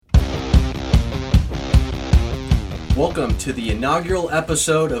Welcome to the inaugural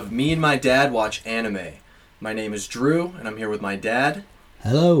episode of Me and My Dad Watch Anime. My name is Drew, and I'm here with my dad.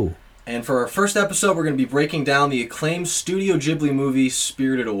 Hello. And for our first episode, we're going to be breaking down the acclaimed Studio Ghibli movie,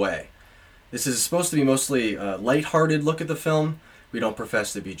 Spirited Away. This is supposed to be mostly a lighthearted look at the film. We don't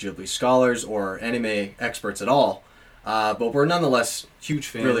profess to be Ghibli scholars or anime experts at all, but we're nonetheless huge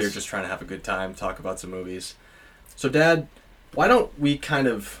fans. Really are just trying to have a good time, talk about some movies. So, Dad, why don't we kind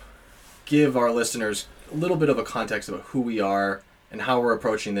of give our listeners a little bit of a context about who we are and how we're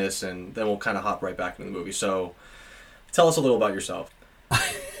approaching this, and then we'll kind of hop right back into the movie. So, tell us a little about yourself.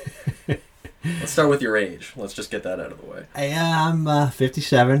 Let's start with your age. Let's just get that out of the way. I'm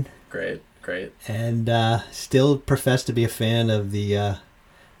 57. Great. And still profess to be a fan of the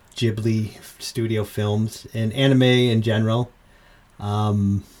Ghibli studio films and anime in general.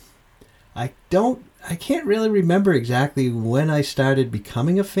 I can't really remember exactly when I started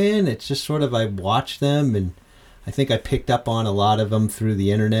becoming a fan. It's just sort of I watched them, and I think I picked up on a lot of them through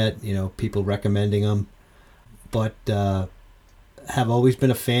the internet, people recommending them. But have always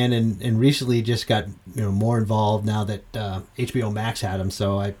been a fan, and recently just got more involved now that HBO Max had them.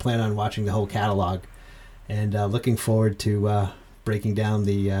 So I plan on watching the whole catalog, and looking forward to breaking down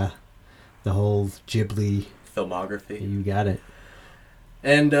the whole Ghibli filmography. You got it.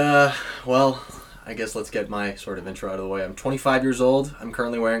 And well, I guess let's get my sort of intro out of the way. I'm 25 years old. I'm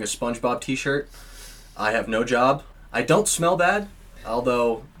currently wearing a SpongeBob t-shirt. I have no job. I don't smell bad,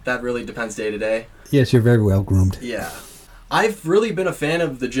 although that really depends day to day. Yes, you're very well groomed. Yeah. I've really been a fan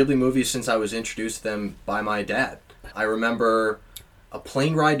of the Ghibli movies since I was introduced to them by my dad. I remember a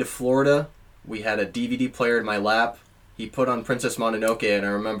plane ride to Florida. We had a DVD player in my lap. He put on Princess Mononoke, and I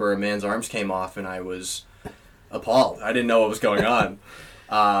remember a man's arms came off, and I was appalled. I didn't know what was going on.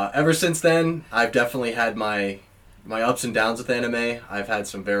 Ever since then, I've definitely had my ups and downs with anime. I've had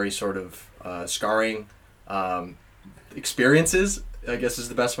some very sort of scarring experiences, I guess is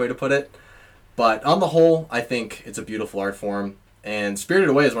the best way to put it. But on the whole, I think it's a beautiful art form. And Spirited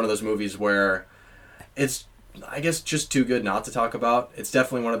Away is one of those movies where it's, I guess, just too good not to talk about. It's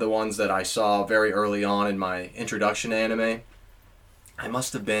definitely one of the ones that I saw very early on in my introduction to anime. I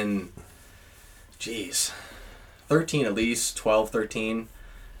must have been, 13 at least, 12, 13.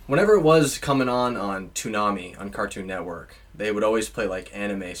 Whenever it was coming on Toonami, on Cartoon Network, they would always play like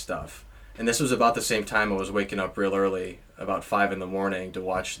anime stuff. And this was about the same time I was waking up real early, about 5 in the morning, to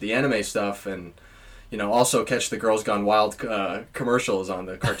watch the anime stuff and, also catch the Girls Gone Wild commercials on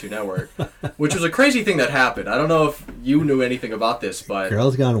the Cartoon Network, which was a crazy thing that happened. I don't know if you knew anything about this, but...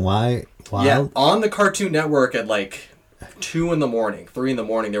 Girls Gone Wild? Yeah, on the Cartoon Network at like 2 in the morning, 3 in the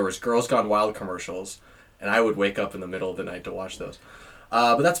morning, there was Girls Gone Wild commercials, and I would wake up in the middle of the night to watch those.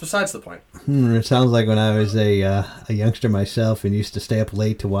 But that's besides the point. It sounds like when I was a youngster myself and used to stay up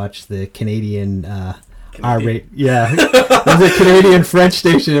late to watch the Canadian R-rate. Yeah, it was a Canadian French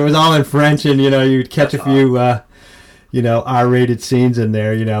station. It was all in French, and you'd catch a few R-rated scenes in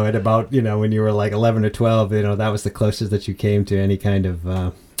there. At about when you were like 11 or 12, that was the closest that you came to any kind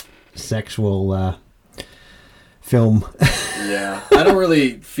of sexual film. Yeah, I don't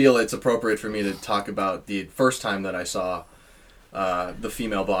really feel it's appropriate for me to talk about the first time that I saw the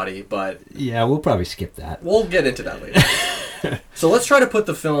female body, but... Yeah, we'll probably skip that. We'll get into that later. So let's try to put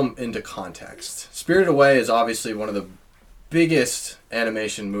the film into context. Spirited Away is obviously one of the biggest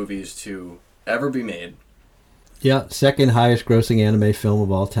animation movies to ever be made. Yeah, second highest grossing anime film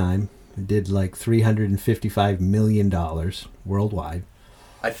of all time. It did like $355 million worldwide.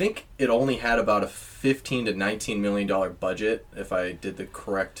 I think it only had about a $15 to $19 million budget, if I did the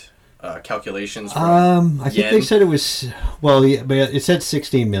correct calculations. I think they said it was, but it said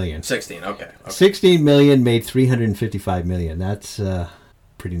 16 million. 16, okay. 16 million made 355 million. That's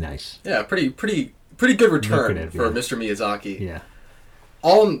pretty nice. Yeah, pretty good return for Mr. Miyazaki. Yeah.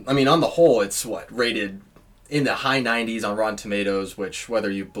 On the whole, it's rated in the high 90s on Rotten Tomatoes, which whether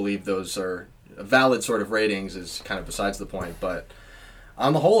you believe those are valid sort of ratings is kind of besides the point, but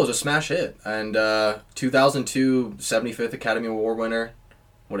on the whole, is a smash hit. And 2002 75th Academy Award winner.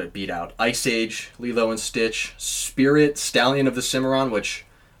 What did it beat out? Ice Age, Lilo and Stitch, Spirit, Stallion of the Cimarron, which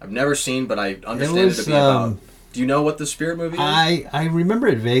I've never seen, but I understand it to be about. Do you know what the Spirit movie is? I remember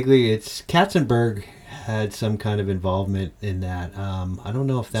it vaguely. It's Katzenberg had some kind of involvement in that. I don't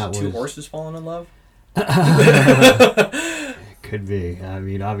know if that was... Two horses falling in love? Could be. I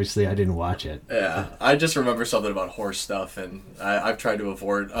mean, obviously, I didn't watch it. Yeah, I just remember something about horse stuff, and I've tried to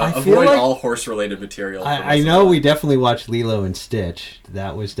avoid all horse-related material. I know we definitely watched Lilo and Stitch.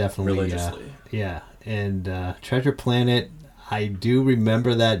 That was definitely... Religiously. Yeah, and Treasure Planet, I do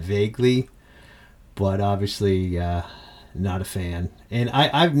remember that vaguely, but obviously not a fan. And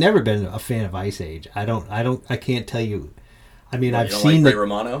I've never been a fan of Ice Age. I can't tell you. I mean, Well, I've you don't seen like Ray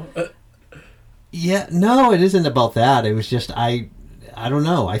Romano? Yeah, no, it isn't about that. It was just I don't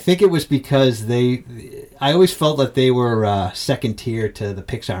know. I think it was because I always felt that they were second tier to the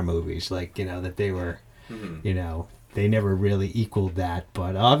Pixar movies, like, that they were, they never really equaled that.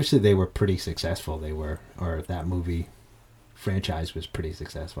 But obviously they were pretty successful. Or that movie franchise was pretty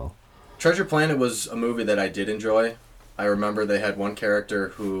successful. Treasure Planet was a movie that I did enjoy. I remember they had one character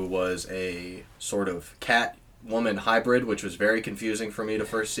who was a sort of cat-woman hybrid, which was very confusing for me to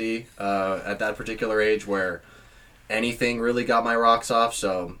first see at that particular age, where anything really got my rocks off.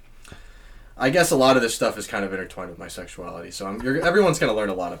 So I guess a lot of this stuff is kind of intertwined with my sexuality. So everyone's going to learn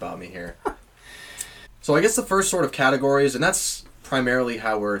a lot about me here. So I guess the first sort of categories, and that's primarily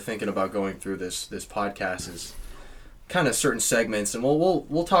how we're thinking about going through this podcast, is kind of certain segments, and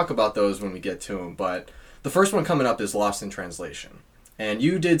we'll talk about those when we get to them. But the first one coming up is Lost in Translation. And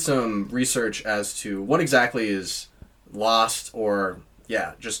you did some research as to what exactly is lost, or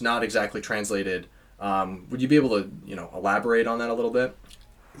just not exactly translated. Would you be able to, elaborate on that a little bit?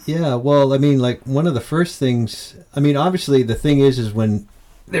 Yeah, well, I mean, like, one of the first things, I mean, obviously the thing is when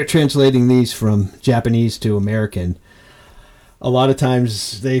they're translating these from Japanese to American, a lot of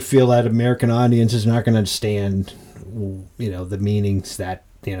times they feel that American audience is not going to understand, the meanings that,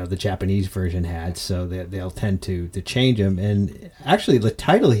 the Japanese version had, so they'll tend to change them. And actually the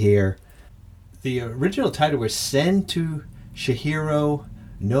title here, the original title was Sen to Shihiro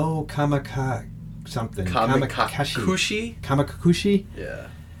no Kamaka something. Kamakakushi? Kamakakushi? Yeah,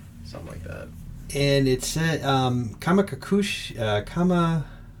 something like that. And it said Kamakakushi,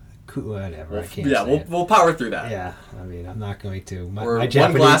 whatever. I can't. Yeah, we'll power through that. Yeah, I mean, I'm not going to. My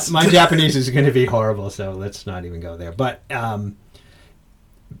Japanese is going to be horrible, so let's not even go there. But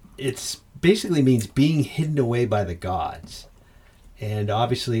it's basically means being hidden away by the gods, and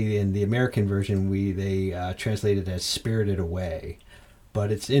obviously in the American version they translated it as spirited away.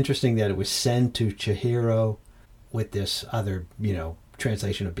 But it's interesting that it was Sen to Chihiro with this other,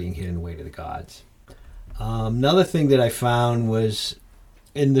 translation of being hidden away to the gods. Another thing that I found was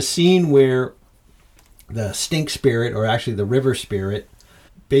in the scene where the stink spirit, or actually the river spirit,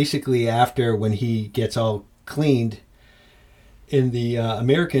 basically after when he gets all cleaned, in the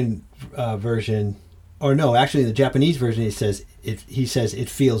American version, or no, actually in the Japanese version, he says it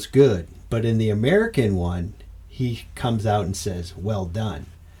feels good. But in the American one, he comes out and says, well done.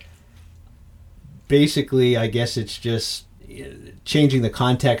 Basically, I guess it's just changing the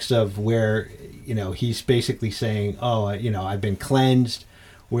context of where, he's basically saying, oh, I've been cleansed,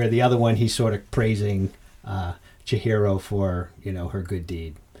 where the other one, he's sort of praising Chihiro for, her good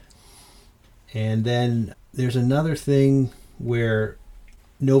deed. And then there's another thing where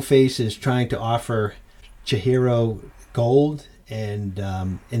No Face is trying to offer Chihiro gold, and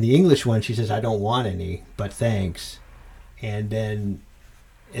in the English one she says, I don't want any, but thanks. And then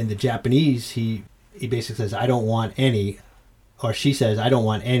in the Japanese he basically says, I don't want any, or she says, I don't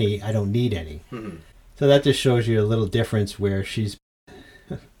want any, I don't need any. Mm-hmm. So that just shows you a little difference where she's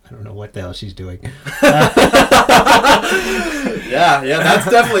I don't know what the hell she's doing. Yeah, that's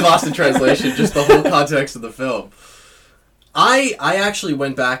definitely lost in translation, just the whole context of the film. I actually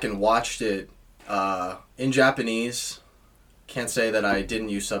went back and watched it in Japanese. Can't say that I didn't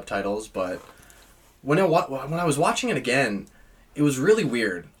use subtitles, but when I was watching it again, it was really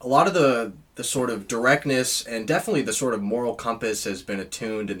weird. A lot of the sort of directness and definitely the sort of moral compass has been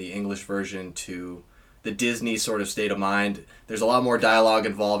attuned in the English version to the Disney sort of state of mind. There's a lot more dialogue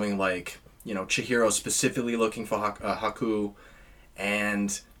involving, like, Chihiro specifically looking for Haku,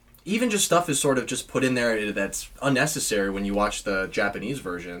 and even just stuff is sort of just put in there that's unnecessary when you watch the Japanese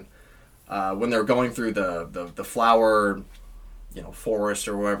version. When they're going through the flower, forest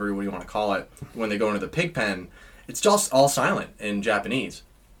or whatever you want to call it, when they go into the pig pen, it's just all silent in Japanese.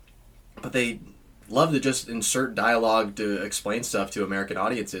 But they love to just insert dialogue to explain stuff to American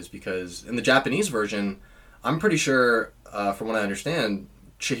audiences, because in the Japanese version, I'm pretty sure, from what I understand,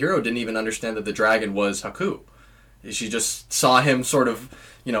 Chihiro didn't even understand that the dragon was Haku. She just saw him sort of,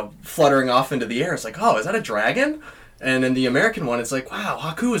 fluttering off into the air. It's like, oh, is that a dragon? And in the American one, it's like, wow,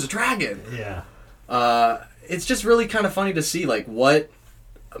 Haku is a dragon. Yeah. It's just really kind of funny to see, like, what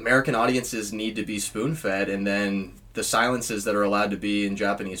American audiences need to be spoon-fed, and then the silences that are allowed to be in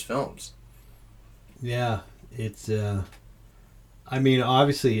Japanese films. Yeah, it's, I mean,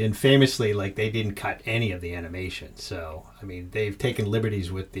 obviously and famously, like, they didn't cut any of the animation. So, I mean, they've taken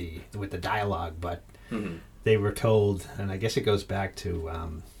liberties with the dialogue, but mm-hmm. they were told, and I guess it goes back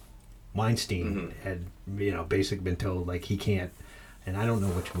to Weinstein, mm-hmm. had, basically been told, like, he can't and I don't know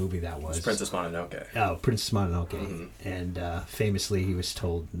which movie that was. It's Princess Mononoke. Oh, Princess Mononoke. And famously, he was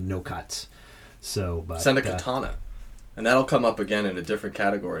told no cuts. So, but send a katana. And that'll come up again in a different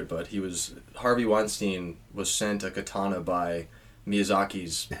category, but Harvey Weinstein was sent a katana by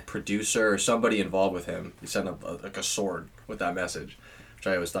Miyazaki's producer or somebody involved with him. He sent a sword with that message, which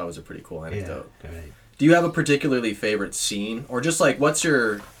I always thought was a pretty cool anecdote. Yeah, right. Do you have a particularly favorite scene, or just like what's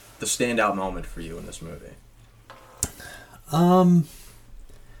the standout moment for you in this movie? I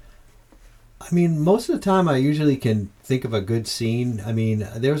mean, most of the time I usually can think of a good scene. I mean,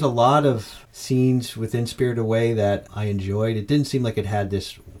 there's a lot of scenes within Spirited Away that I enjoyed. It didn't seem like it had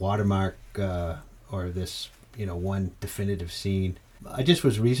this watermark or this, one definitive scene. I just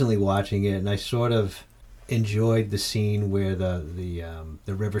was recently watching it, and I sort of enjoyed the scene where the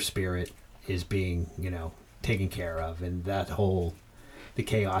river spirit is being, taken care of, and the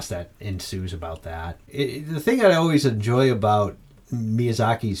chaos that ensues about that. The thing I always enjoy about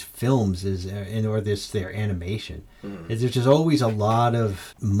Miyazaki's films their animation is there's just always a lot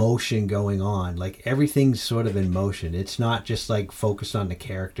of motion going on. Like everything's sort of in motion. It's not just like focused on the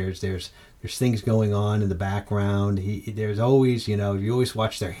characters. There's things going on in the background. There's always, you always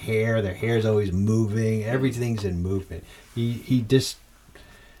watch their hair's always moving. Everything's in movement. He just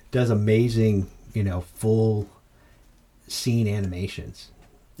does amazing, full scene animations.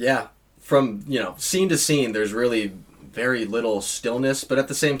 Yeah, from scene to scene, there's really very little stillness, but at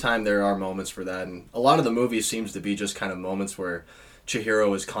the same time there are moments for that, and a lot of the movie seems to be just kind of moments where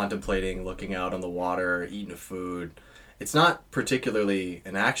Chihiro is contemplating, looking out on the water, eating food. It's not particularly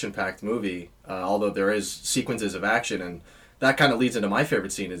an action-packed movie, although there is sequences of action, and that kind of leads into my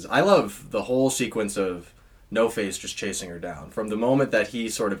favorite scene. Is I love the whole sequence of No Face just chasing her down. From the moment that he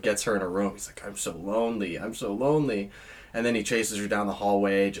sort of gets her in a room, he's like, I'm so lonely, and then he chases her down the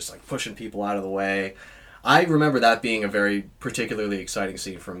hallway, just like pushing people out of the way. I remember that being a very particularly exciting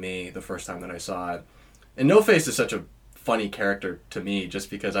scene for me the first time that I saw it. And No Face is such a funny character to me just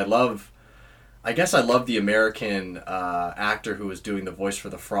because I love the American actor who was doing the voice for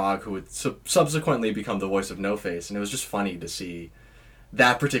the frog, who would subsequently become the voice of No Face. And it was just funny to see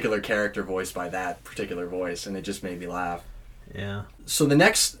that particular character voiced by that particular voice, and it just made me laugh. Yeah. So the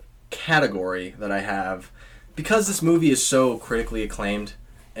next category that I have, because this movie is so critically acclaimed,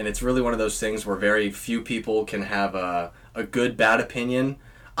 and it's really one of those things where very few people can have a good bad opinion,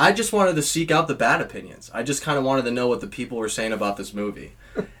 I just wanted to seek out the bad opinions. I just kind of wanted to know what the people were saying about this movie.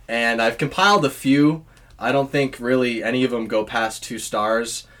 And I've compiled a few. I don't think really any of them go past 2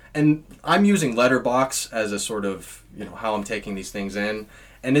 stars. And I'm using Letterboxd as a sort of, how I'm taking these things in.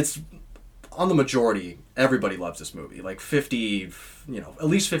 And it's, on the majority, everybody loves this movie. Like 50, at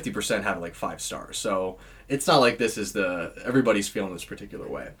least 50% have it like 5 stars. So it's not like this is everybody's feeling this particular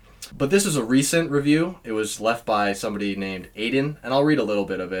way. But this is a recent review. It was left by somebody named Aiden, and I'll read a little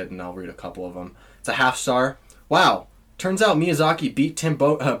bit of it, and I'll read a couple of them. It's a 0.5 star. Wow. Turns out Miyazaki beat Tim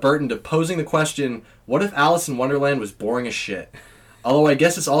Burton to posing the question, what if Alice in Wonderland was boring as shit? Although I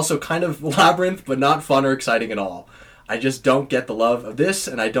guess it's also kind of Labyrinth, but not fun or exciting at all. I just don't get the love of this,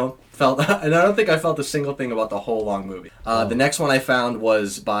 and I don't think I felt a single thing about the whole long movie. The next one I found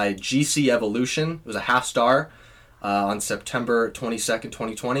was by GC Evolution. It was a 0.5 star on September 22nd,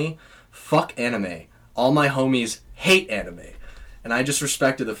 2020. Fuck anime. All my homies hate anime. And I just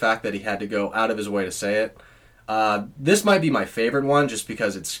respected the fact that he had to go out of his way to say it. This might be my favorite one just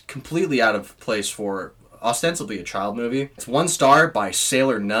because it's completely out of place for ostensibly a child movie. It's 1 star by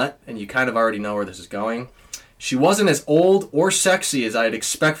Sailor Nut, and you kind of already know where this is going. She wasn't as old or sexy as I'd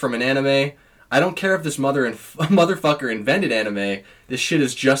expect from an anime. I don't care if this motherfucker invented anime. This shit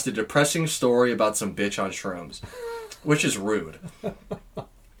is just a depressing story about some bitch on shrooms. Which is rude.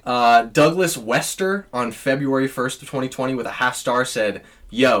 Douglas Wester on February 1st of 2020 with a 0.5 star said,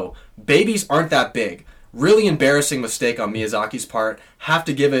 yo, babies aren't that big. Really embarrassing mistake on Miyazaki's part. Have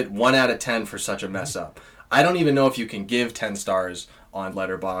to give it 1 out of 10 for such a mess up. I don't even know if you can give 10 stars on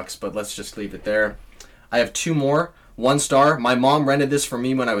Letterboxd, but let's just leave it there. I have 2 more. 1 star. My mom rented this for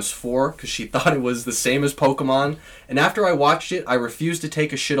me when I was 4 because she thought it was the same as Pokemon. And after I watched it, I refused to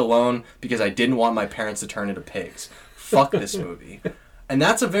take a shit alone because I didn't want my parents to turn into pigs. Fuck this movie. And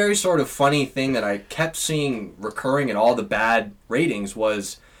that's a very sort of funny thing that I kept seeing recurring in all the bad ratings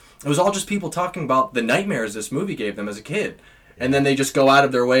was it was all just people talking about the nightmares this movie gave them as a kid. And then they just go out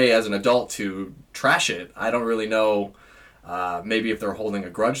of their way as an adult to trash it. I don't really know maybe if they're holding a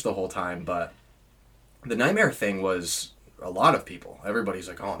grudge the whole time, but the nightmare thing was a lot of people. Everybody's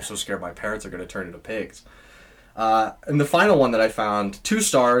like, oh, I'm so scared my parents are going to turn into pigs. And the final one that I found, 2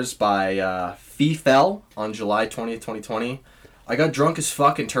 stars by Fee Fell on July 20th, 2020. I got drunk as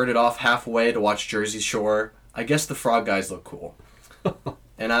fuck and turned it off halfway to watch Jersey Shore. I guess the frog guys look cool.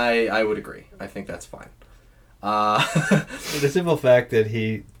 And I would agree. I think that's fine. The simple fact that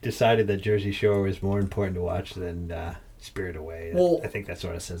he decided that Jersey Shore was more important to watch than Spirited Away, Well, I think that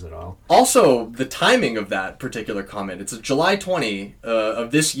sort of says it all. Also, the timing of that particular comment. It's July 20 of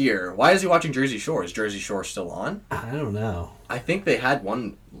this year. Why is he watching Jersey Shore? Is Jersey Shore still on? I don't know. I think they had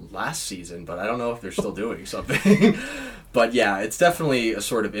one last season, but I don't know if they're still doing something. But yeah, it's definitely a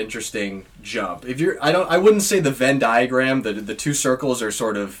sort of interesting jump. I wouldn't say the Venn diagram, the two circles are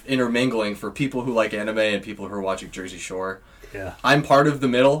sort of intermingling for people who like anime and people who are watching Jersey Shore. Yeah. I'm part of the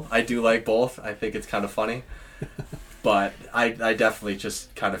middle. I do like both. I think it's kind of funny. But I definitely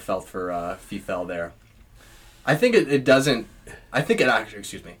just kind of felt for Fifel there. I think it doesn't... I think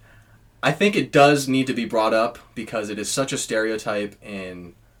it does need to be brought up because it is such a stereotype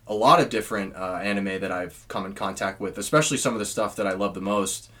in a lot of different anime that I've come in contact with, especially some of the stuff that I love the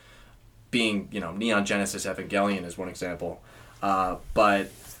most, being, Neon Genesis Evangelion is one example. But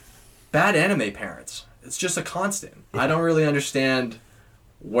bad anime parents. It's just a constant. I don't really understand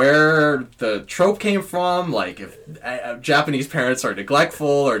where the trope came from, like if Japanese parents are neglectful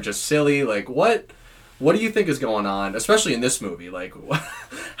or just silly, like what do you think is going on, especially in this movie? Like,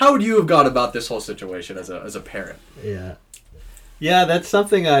 how would you have gone about this whole situation as a parent? Yeah, that's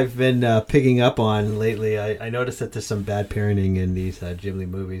something I've been picking up on lately. I noticed that there's some bad parenting in these Ghibli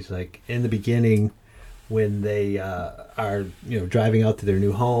movies. Like in the beginning, when they are driving out to their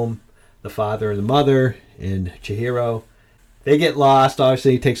new home, the father and the mother and Chihiro, they get lost.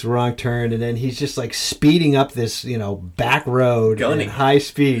 Obviously, he takes a wrong turn, and then he's just like speeding up this, back road at high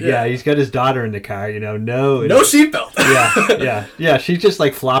speed. Yeah, he's got his daughter in the car. No seatbelt. Yeah. She's just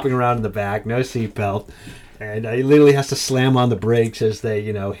like flopping around in the back, no seatbelt, and he literally has to slam on the brakes as they,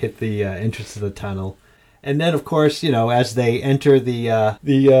 hit the entrance of the tunnel. And then, of course, as they enter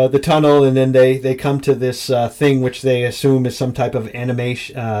the tunnel, and then they come to this thing which they assume is some type of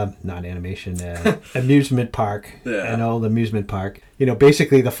amusement park, an old amusement park.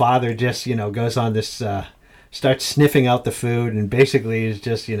 Basically the father just, goes on this, starts sniffing out the food, and basically is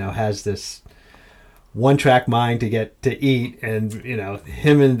just, has this one-track mind to get to eat, and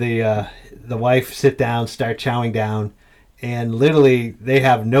him and the wife sit down, start chowing down, and literally they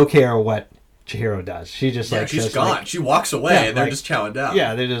have no care what Chihiro does. She just she's gone. She walks away, and they're just chowing down.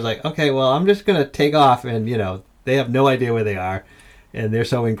 Yeah, they're just like, okay, well, I'm just gonna take off, and they have no idea where they are, and they're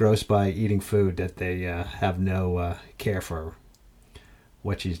so engrossed by eating food that they have no care for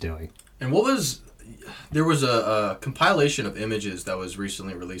what she's doing. And there was a compilation of images that was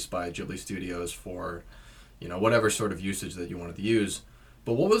recently released by Ghibli Studios for, whatever sort of usage that you wanted to use.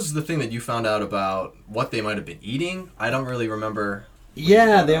 But what was the thing that you found out about what they might have been eating? I don't really remember.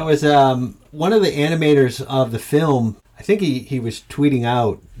 Yeah, there was one of the animators of the film. I think he was tweeting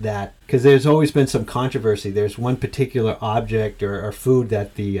out that, because there's always been some controversy. There's one particular object or food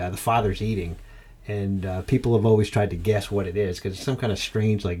that the father's eating, and people have always tried to guess what it is, because it's some kind of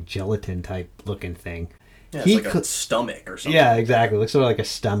strange, like gelatin type looking thing. Yeah, it's like a stomach or something. Yeah, exactly. It looks sort of like a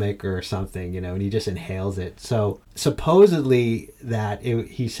stomach or something, and he just inhales it. So supposedly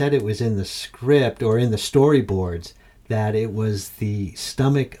he said it was in the script or in the storyboards that it was the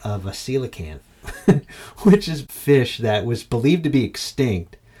stomach of a coelacanth, which is fish that was believed to be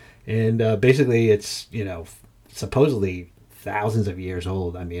extinct. And basically it's, supposedly thousands of years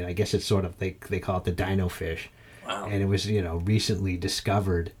old. I mean, I guess it's sort of, they call it the dino fish. Wow. And it was, recently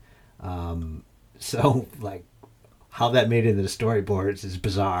discovered. So, like, how that made it into the storyboards is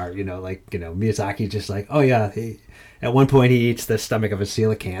bizarre. Miyazaki just like, oh yeah, at one point he eats the stomach of a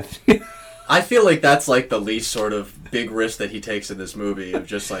coelacanth. I feel like that's like the least sort of big risk that he takes in this movie of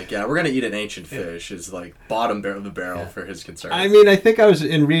just like, we're going to eat an ancient fish is like bottom of the barrel for his concern. I mean, I think I was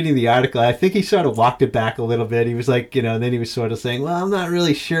in reading the article, I think he sort of walked it back a little bit. He was like, and then he was sort of saying, well, I'm not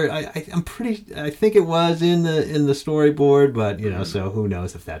really sure. I think it was in the storyboard, but, so who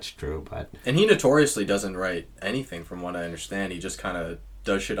knows if that's true. But And he notoriously doesn't write anything from what I understand. He just kind of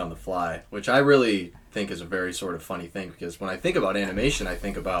does shit on the fly, which I really think is a very sort of funny thing, because when I think about animation, I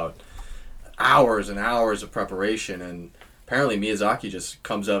think about hours and hours of preparation, and apparently Miyazaki just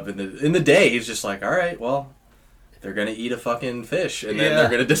comes up in the day. He's just like, all right, well, they're gonna eat a fucking fish, and then they're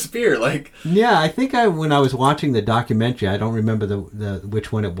gonna disappear. Like, yeah, I think when I was watching the documentary, I don't remember the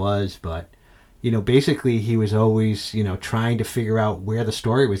which one it was, but basically he was always trying to figure out where the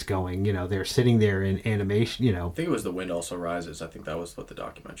story was going. They're sitting there in animation. I think it was The Wind Also Rises. I think that was what the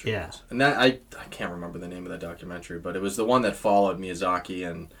documentary was. And that I can't remember the name of that documentary, but it was the one that followed Miyazaki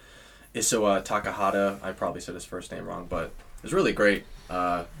and Isao Takahata. I probably said his first name wrong, but it was really great.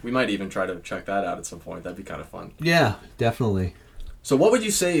 We might even try to check that out at some point. That'd be kind of fun. Yeah, definitely. So what would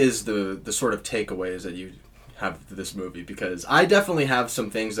you say is the sort of takeaways that you have this movie, because I definitely have some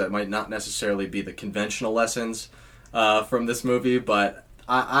things that might not necessarily be the conventional lessons from this movie, but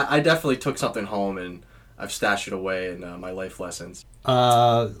I definitely took something home, and I've stashed it away in my life lessons.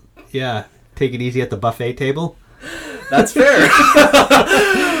 Yeah. Take it easy at the buffet table. That's fair.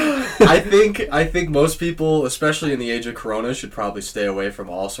 I think most people, especially in the age of Corona, should probably stay away from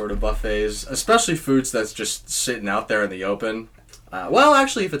all sort of buffets, especially foods that's just sitting out there in the open. Well,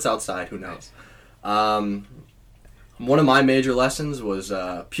 actually, if it's outside, who knows? One of my major lessons was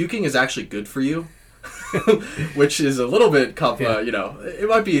puking is actually good for you, which is a little bit, it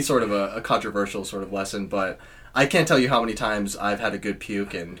might be sort of a controversial sort of lesson, but I can't tell you how many times I've had a good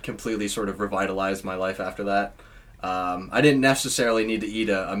puke and completely sort of revitalized my life after that. I didn't necessarily need to eat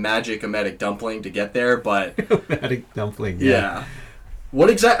a magic emetic dumpling to get there, but... Emetic dumpling, yeah. What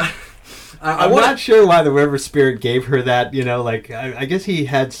exactly... I'm not sure why the river spirit gave her that, I guess he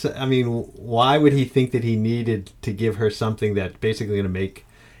had... why would he think that he needed to give her something that's basically going to make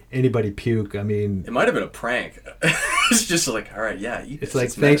anybody puke? It might have been a prank. It's just like, all right, yeah, eat it's this. Like,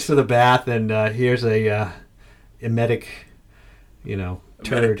 it's thanks for the bath, and here's a emetic,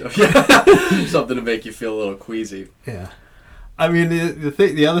 turd. Something to make you feel a little queasy. Yeah.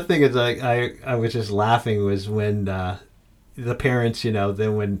 The other thing is I was just laughing was when the parents,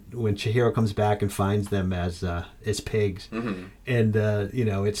 then when Chihiro comes back and finds them as pigs, mm-hmm. and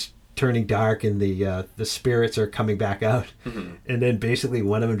it's turning dark and the spirits are coming back out, mm-hmm. and then basically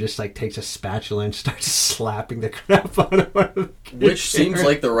one of them just like takes a spatula and starts slapping the crap out of one of the kids. Which seems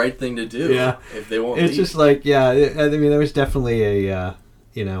like the right thing to do. Yeah. If they won't It's leave. just like, there was definitely a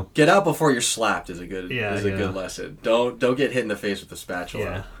Get out before you're slapped is a good good lesson. Don't get hit in the face with a spatula.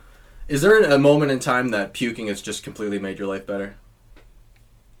 Yeah. Is there a moment in time that puking has just completely made your life better?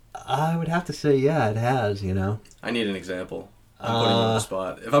 I would have to say, yeah, it has, I need an example. I'm putting you on the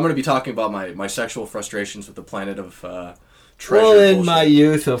spot. If I'm going to be talking about my sexual frustrations with the planet of treasure. Well, in bullshit. my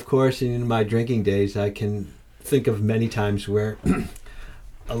youth, of course, and in my drinking days, I can think of many times where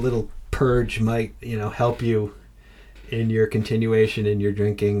a little purge might, help you in your continuation in your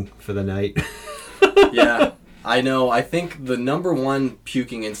drinking for the night. Yeah, I know. I think the number one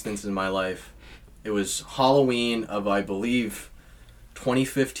puking instance in my life, it was Halloween of, I believe,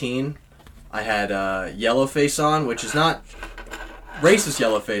 2015. I had yellow face on, which is not racist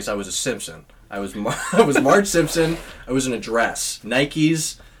yellow face. I was a Simpson. I was Marge Simpson. I was in a dress.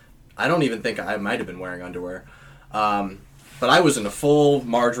 Nikes. I don't even think I might have been wearing underwear. But I was in a full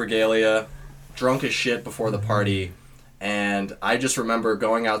Marge regalia, drunk as shit before the party. And I just remember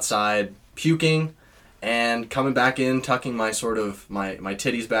going outside, puking, and coming back in, tucking my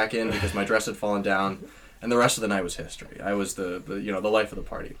titties back in because my dress had fallen down. And the rest of the night was history. I was the life of the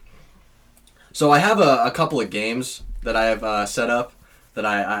party. So I have a couple of games that I have set up that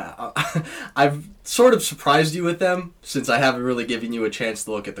I've sort of surprised you with them, since I haven't really given you a chance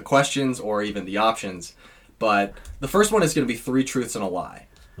to look at the questions or even the options. But the first one is going to be 3 truths and a lie.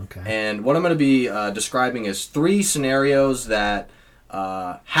 Okay. And what I'm going to be describing is 3 scenarios that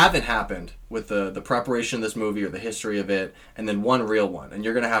haven't happened with the preparation of this movie or the history of it, and then 1 real one. And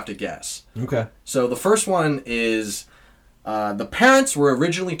you're going to have to guess. Okay. So the first one is the parents were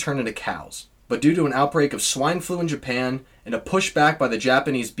originally turned into cows, but due to an outbreak of swine flu in Japan and a pushback by the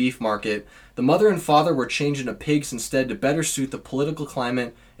Japanese beef market, the mother and father were changed into pigs instead to better suit the political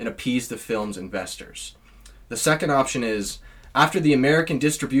climate and appease the film's investors. The second option is, after the American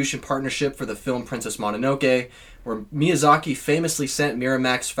distribution partnership for the film Princess Mononoke, where Miyazaki famously sent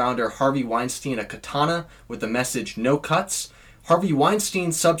Miramax founder Harvey Weinstein a katana with the message "No Cuts," Harvey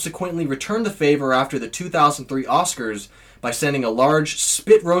Weinstein subsequently returned the favor after the 2003 Oscars by sending a large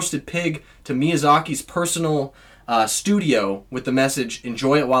spit-roasted pig to Miyazaki's personal studio with the message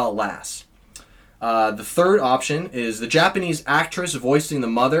 "Enjoy it while it lasts." The third option is the Japanese actress voicing the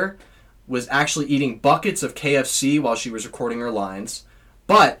mother was actually eating buckets of KFC while she was recording her lines,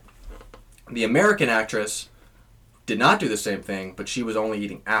 but the American actress did not do the same thing, but she was only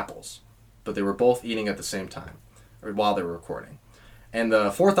eating apples. But they were both eating at the same time, or while they were recording. And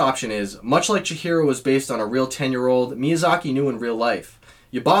the fourth option is, much like Chihiro was based on a real 10-year-old, Miyazaki knew in real life.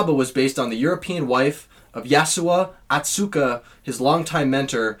 Yubaba was based on the European wife of Yasuo Atsuka, his longtime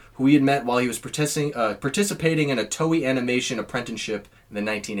mentor, who he had met while he was participating in a Toei animation apprenticeship in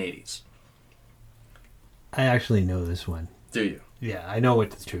the 1980s. I actually know this one. Do you? Yeah, I know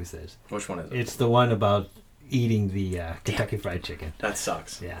what the truth is. Which one is it? It's the one about eating the Kentucky Fried Chicken. That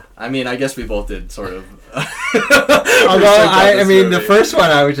sucks. Yeah. I mean, I guess we both did sort of. Although the first one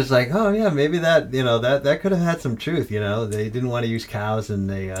I was just like, oh yeah, maybe that that could have had some truth. They didn't want to use cows and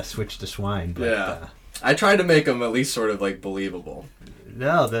they switched to swine. But, yeah. I tried to make them at least sort of like believable.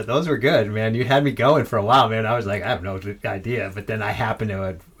 No, those were good, man. You had me going for a while, man. I was like, I have no idea, but then I happen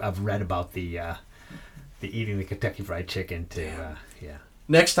to have read about the eating the Kentucky Fried Chicken too. Yeah.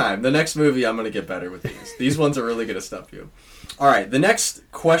 Next time, the next movie, I'm going to get better with these. These ones are really going to stump you. All right, the next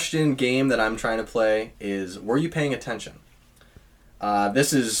question game that I'm trying to play is, were you paying attention?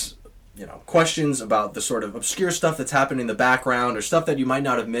 This is, questions about the sort of obscure stuff that's happening in the background or stuff that you might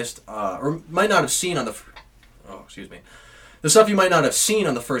not have missed or might not have seen on the... The stuff you might not have seen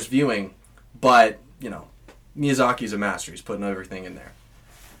on the first viewing, but, Miyazaki's a master. He's putting everything in there.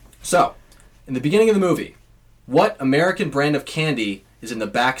 So, in the beginning of the movie, what American brand of candy is in the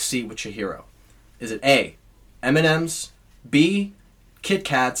back seat with Chihiro? Is it A, M&M's, B, Kit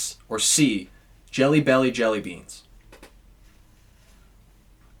Kats, or C, Jelly Belly jelly beans?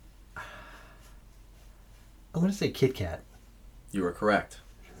 I'm going to say Kit Kat. You were correct.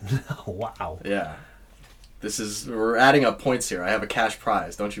 Wow. Yeah. We're adding up points here. I have a cash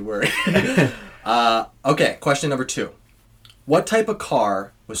prize, don't you worry. Okay, question number 2. What type of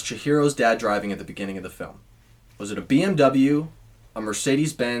car was Chihiro's dad driving at the beginning of the film? Was it a BMW, a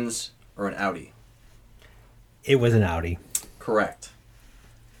Mercedes-Benz, or an Audi? It was an Audi. Correct.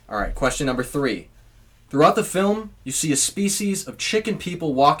 All right, question number 3. Throughout the film, you see a species of chicken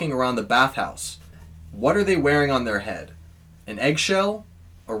people walking around the bathhouse. What are they wearing on their head? An eggshell,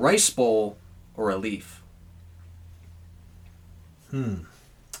 a rice bowl, or a leaf?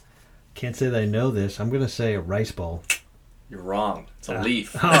 Can't say that I know this. I'm going to say a rice bowl. You're wrong. It's a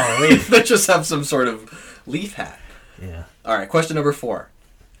leaf. Oh, a leaf. They just have some sort of leaf hat. Yeah. All right, question number 4.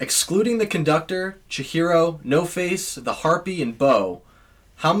 Excluding the conductor, Chihiro, No Face, the Harpy, and Bo,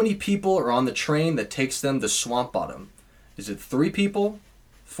 how many people are on the train that takes them to Swamp Bottom? Is it 3 people,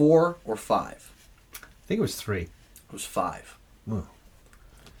 4, or 5? I think it was 3. It was 5. Whoa.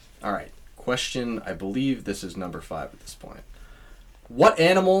 All right, question, I believe this is number 5 at this point. What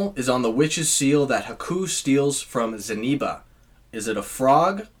animal is on the witch's seal that Haku steals from Zeniba? Is it a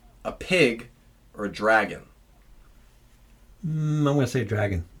frog, a pig, or a dragon? I'm going to say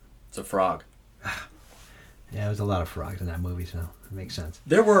dragon. It's a frog. Yeah, there was a lot of frogs in that movie, so it makes sense.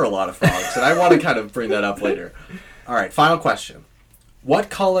 There were a lot of frogs, and I want to kind of bring that up later. All right, final question. What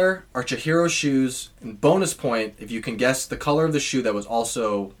color are Chihiro's shoes? And bonus point if you can guess the color of the shoe that was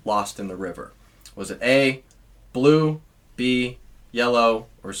also lost in the river. Was it A, blue, B, yellow,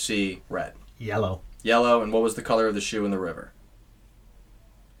 or C, red? Yellow. Yellow, and what was the color of the shoe in the river?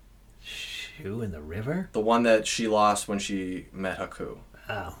 Shoe in the river? The one that she lost when she met Haku.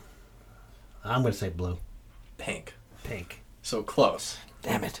 Oh. I'm going to say blue. Pink. Pink. So close.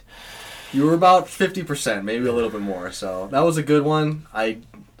 Damn it. You were about 50%, maybe a little bit more. So that was a good one. I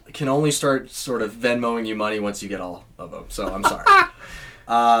can only start sort of Venmoing you money once you get all of them. So I'm sorry.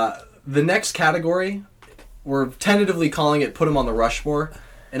 The next category, we're tentatively calling it Put 'em on the Rushmore.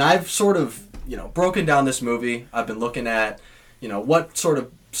 And I've sort of, broken down this movie. I've been looking at, what sort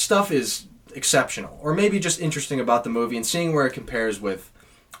of stuff is exceptional or maybe just interesting about the movie and seeing where it compares with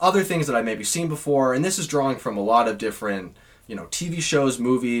other things that I've maybe seen before. And this is drawing from a lot of different, TV shows,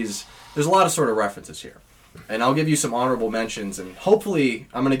 movies. There's a lot of sort of references here. And I'll give you some honorable mentions, and hopefully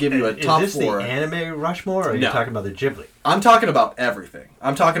I'm going to give you a top 4. Is this the anime Rushmore, or are you talking about the Ghibli? I'm talking about everything.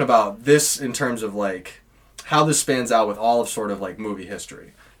 I'm talking about this in terms of, how this spans out with all of sort of, movie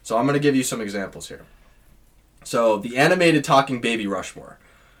history. So I'm going to give you some examples here. So, the animated talking baby Rushmore.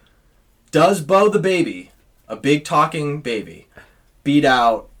 Does Bo the Baby, a big talking baby, beat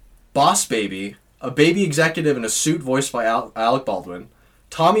out Boss Baby, a baby executive in a suit voiced by Alec Baldwin,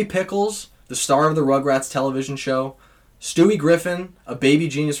 Tommy Pickles, the star of the Rugrats television show, Stewie Griffin, a baby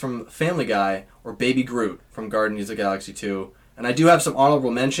genius from Family Guy, or Baby Groot from Guardians of the Galaxy 2. And I do have some honorable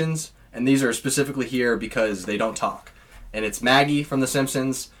mentions, and these are specifically here because they don't talk. And it's Maggie from The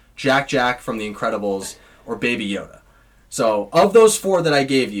Simpsons, Jack from The Incredibles, or Baby Yoda. So, of those 4 that I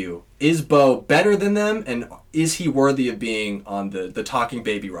gave you, is Bo better than them, and is he worthy of being on the talking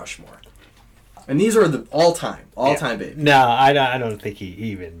baby Rushmore? And these are the all-time baby. No, I don't think he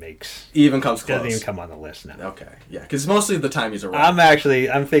even comes close. Doesn't even come on the list now. Okay, yeah, because mostly the time he's around.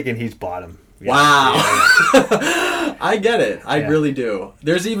 I'm thinking he's bottom. Yeah. Wow. Yeah. I get it. I really do.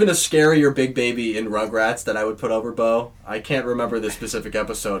 There's even a scarier big baby in Rugrats that I would put over Bo. I can't remember the specific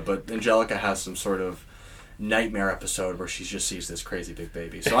episode, but Angelica has some sort of nightmare episode where she just sees this crazy big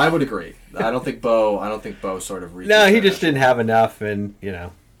baby. So I would agree. I don't think Bo sort of reaches. No, he just didn't have enough, and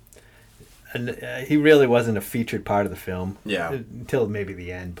and he really wasn't a featured part of the film. Yeah. Until maybe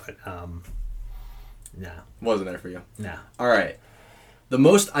the end, but no. Wasn't there for you? No. All right. The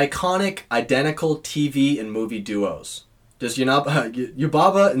most iconic identical TV and movie duos. Does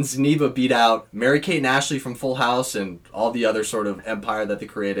Yubaba and Zeniba beat out Mary-Kate and Ashley from Full House and all the other sort of empire that they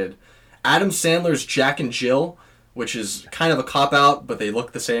created? Adam Sandler's Jack and Jill, which is kind of a cop-out, but they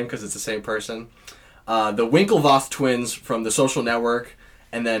look the same because it's the same person. The Winklevoss twins from The Social Network,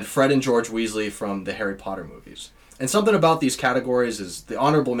 and then Fred and George Weasley from the Harry Potter movies. And something about these categories is the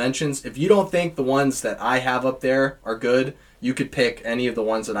honorable mentions. If you don't think the ones that I have up there are good, you could pick any of the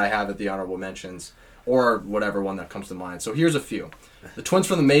ones that I have at the honorable mentions, or whatever one that comes to mind. So here's a few. The twins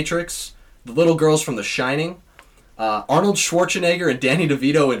from The Matrix, the little girls from The Shining, Arnold Schwarzenegger and Danny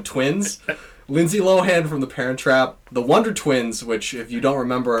DeVito in Twins, Lindsay Lohan from The Parent Trap, the Wonder Twins, which, if you don't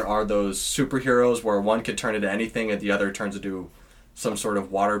remember, are those superheroes where one could turn into anything and the other turns into some sort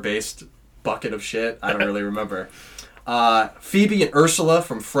of water-based bucket of shit. I don't really remember. Phoebe and Ursula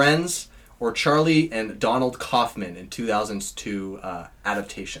from Friends, or Charlie and Donald Kaufman in 2002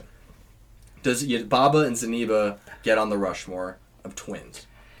 adaptation. Does Yubaba and Zeniba get on the Rushmore of twins?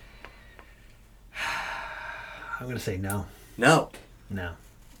 I'm going to say no. No. No.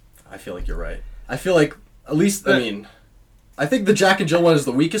 I feel like you're right. I feel like, at least, I think the Jack and Jill one is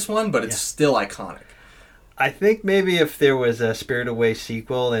the weakest one, but it's still iconic. I think maybe if there was a Spirited Away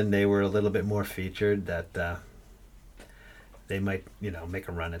sequel and they were a little bit more featured, that they might, make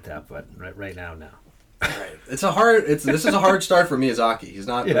a run at that. But right now, no. Right. This is a hard start for Miyazaki. He's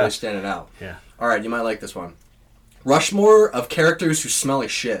not really standing out. Yeah. All right, you might like this one. Rushmore of characters who smell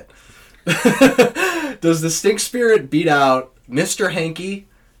like shit. Does the Stink Spirit beat out Mr. Hanky,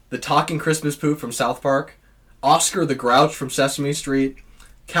 the talking Christmas poop from South Park, Oscar the Grouch from Sesame Street,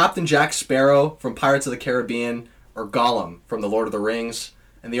 Captain Jack Sparrow from Pirates of the Caribbean, or Gollum from The Lord of the Rings?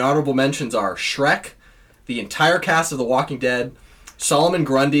 And the honorable mentions are Shrek, the entire cast of The Walking Dead, Solomon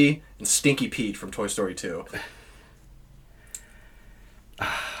Grundy, and Stinky Pete from Toy Story 2.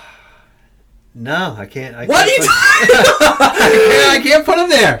 No, I can't. What are you I can't put him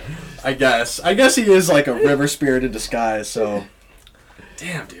there. I guess he is like a river spirit in disguise. So,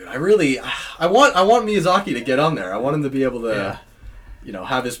 damn, dude, I want Miyazaki to get on there. I want him to be able to,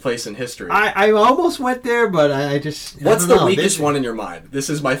 have his place in history. I almost went there, but I just. What's the weakest one in your mind?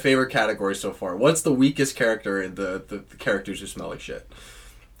 This is my favorite category so far. What's the weakest character in the characters who smell like shit?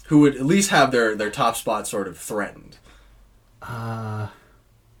 Who would at least have their top spot sort of threatened?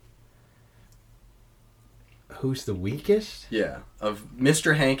 Who's the weakest? Yeah, of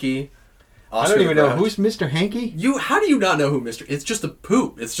Mr. Hanky. Oscar I don't even know who's Mr. Hanky. How do you not know who Mr. It's just a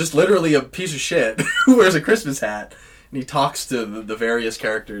poop. It's just literally a piece of shit who wears a Christmas hat and he talks to the various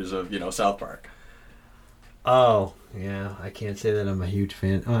characters of South Park. Oh yeah, I can't say that I'm a huge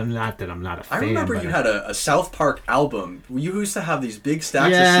fan. Not that I'm not a fan. I remember you had a South Park album. You used to have these big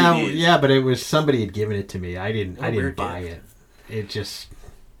stacks of CDs. Yeah, but it was somebody had given it to me. I didn't buy it. It just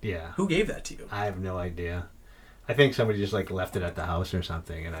Who gave that to you? I have no idea. I think somebody just left it at the house or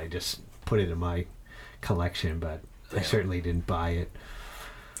something, and I just put it in my collection, but I certainly didn't buy it.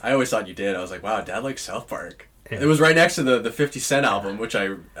 I always thought you did. I was like, wow, Dad likes South Park. Yeah. It was right next to the 50 Cent album, which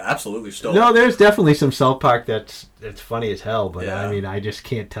I absolutely stole. No, there's definitely some South Park that's funny as hell, but I just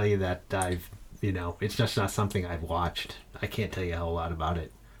can't tell you that it's just not something I've watched. I can't tell you a whole lot about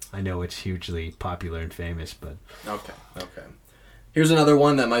it. I know it's hugely popular and famous, but... Okay. Here's another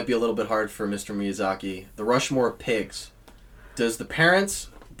one that might be a little bit hard for Mr. Miyazaki. The Rushmore of Pigs. Does the parents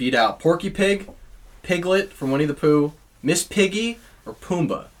beat out Porky Pig, Piglet from Winnie the Pooh, Miss Piggy, or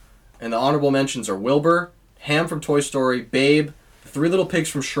Pumbaa? And the honorable mentions are Wilbur, Ham from Toy Story, Babe, the Three Little Pigs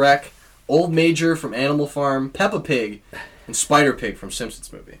from Shrek, Old Major from Animal Farm, Peppa Pig, and Spider Pig from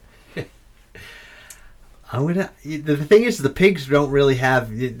Simpsons Movie. The thing is, the pigs don't really have...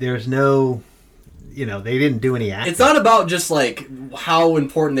 There's no... they didn't do any acting. It's not about just how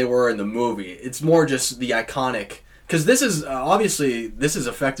important they were in the movie. It's more just the iconic, because this is obviously this has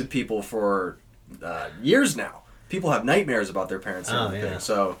affected people for years now. People have nightmares about their parents and everything.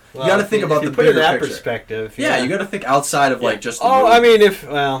 So you got to think about the bigger picture. Perspective. Yeah, you got to think outside of just. The movie. I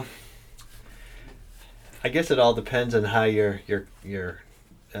mean, I guess it all depends on how you're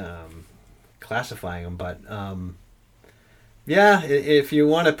classifying them, but if you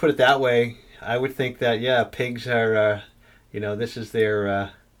want to put it that way. I would think that, pigs are, this is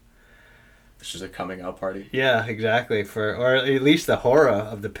their... This is a coming out party. Yeah, exactly. Or at least the horror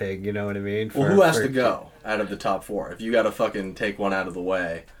of the pig, you know what I mean? Who has to go out of the top four? If you got to fucking take one out of the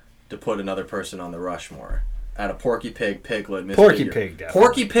way to put another person on the Rushmore. Out of Porky Pig, Piglet, Miss Porky Pig, definitely.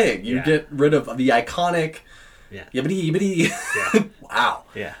 Porky Pig. You get rid of the iconic... Yeah. Yibbity. Yeah. Wow.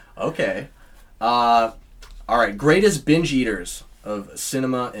 Yeah. Okay. All right. Greatest binge eaters of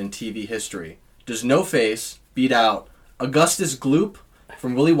cinema and TV history. Does No Face beat out Augustus Gloop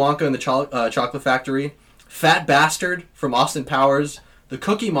from Willy Wonka and the Chocolate Factory, Fat Bastard from Austin Powers, the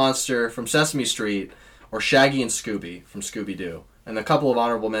Cookie Monster from Sesame Street, or Shaggy and Scooby from Scooby-Doo. And a couple of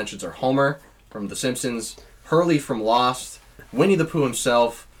honorable mentions are Homer from The Simpsons, Hurley from Lost, Winnie the Pooh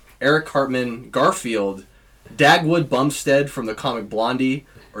himself, Eric Cartman, Garfield, Dagwood Bumstead from the comic Blondie,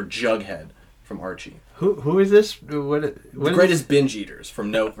 or Jughead from Archie. Who is this? The greatest binge eaters from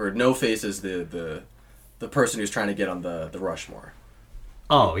No Face is the person who's trying to get on the Rushmore.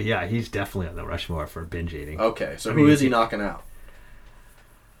 Oh yeah, he's definitely on the Rushmore for binge eating. Okay, so who is he knocking out?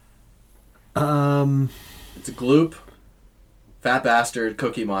 It's a Gloop, Fat Bastard,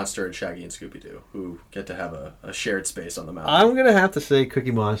 Cookie Monster, and Shaggy and Scooby-Doo, who get to have a shared space on the mountain. I'm gonna have to say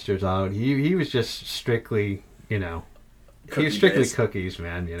Cookie Monster's out. He was just strictly, he was strictly cookies,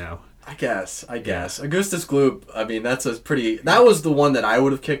 man. I guess. Augustus Gloop, I mean, that was the one that I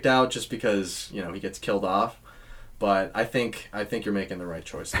would have kicked out just because, he gets killed off. But I think you're making the right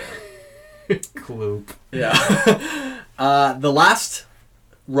choice there. Gloop. Yeah. The last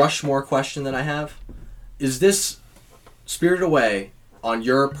Rushmore question that I have is this Spirited Away on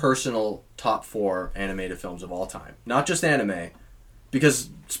your personal top 4 animated films of all time. Not just anime, because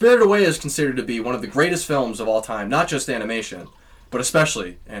Spirited Away is considered to be one of the greatest films of all time, not just animation, but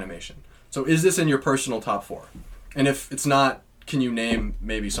especially animation. So is this in your personal top 4? And if it's not, can you name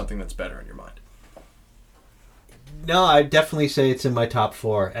maybe something that's better in your mind? No, I'd definitely say it's in my top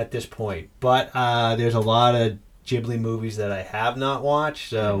 4 at this point. But there's a lot of Ghibli movies that I have not watched,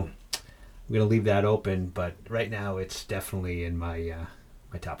 so I'm going to leave that open. But right now, it's definitely in my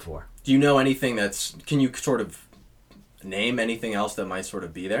my top 4. Do you know anything can you sort of name anything else that might sort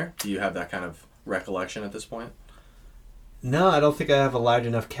of be there? Do you have that kind of recollection at this point? No, I don't think I have a large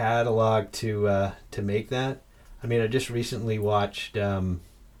enough catalog to make that. I mean, I just recently watched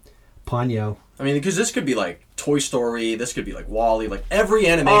Ponyo. I mean, because this could be like Toy Story, this could be like WALL-E, like every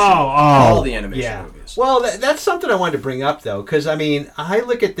animation, all the animation movies. Well, that's something I wanted to bring up, though, because, I mean, I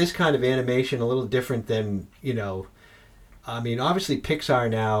look at this kind of animation a little different than, I mean, obviously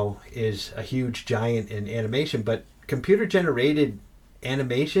Pixar now is a huge giant in animation, but computer-generated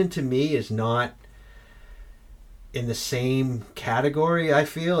animation, to me, is not in the same category, I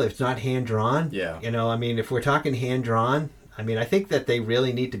feel. It's not hand-drawn. Yeah. I mean, if we're talking hand-drawn, I mean, I think that they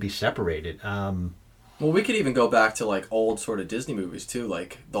really need to be separated. Well, we could even go back to like old sort of Disney movies too,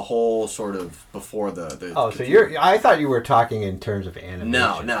 like the whole sort of before the. Oh, so I thought you were talking in terms of animation.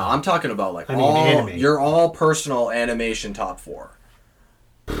 No, I'm talking about like anime. Your all personal animation top 4.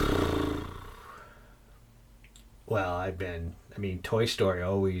 Well, Toy Story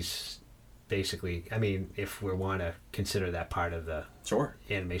always basically. I mean, if we want to consider that part of the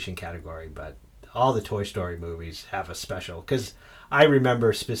animation category, but all the Toy Story movies have a special because. I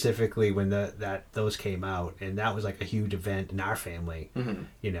remember specifically when those came out, and that was like a huge event in our family,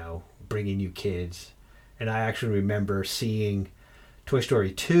 bringing new kids. And I actually remember seeing Toy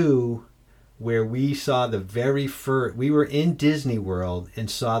Story 2, where we saw the very first... We were in Disney World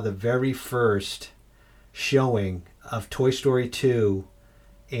and saw the very first showing of Toy Story 2,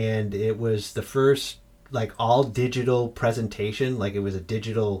 and it was the first like all-digital presentation. Like, it was a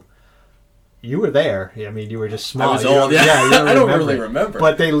digital... You were there. I mean, you were just small. I was old. Yeah, I don't really remember.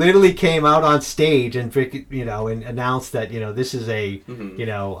 But they literally came out on stage and and announced that this is a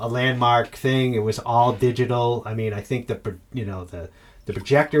a landmark thing. It was all digital. I mean, I think the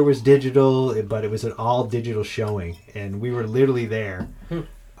projector was digital, but it was an all digital showing, and we were literally there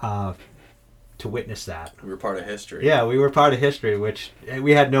to witness that. We were part of history. Yeah, we were part of history, which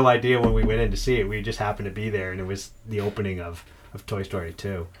we had no idea when we went in to see it. We just happened to be there, and it was the opening of Toy Story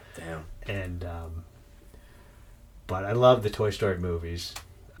 2. Damn. And but I love the Toy Story movies.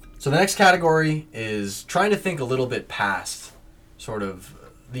 So the next category is trying to think a little bit past sort of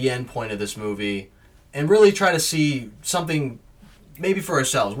the end point of this movie and really try to see something maybe for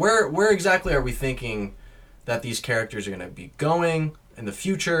ourselves. Where exactly are we thinking that these characters are going to be going in the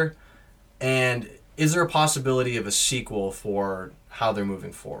future? And is there a possibility of a sequel for how they're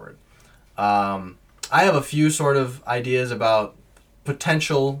moving forward? I have a few sort of ideas about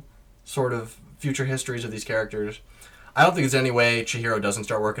potential sort of future histories of these characters. I don't think there's any way Chihiro doesn't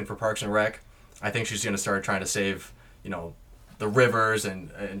start working for Parks and Rec. I think she's going to start trying to save, the rivers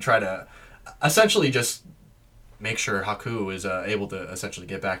and try to essentially just make sure Haku is able to essentially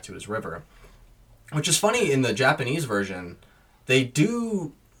get back to his river. Which is funny, in the Japanese version, they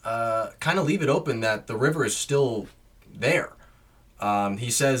do kind of leave it open that the river is still there.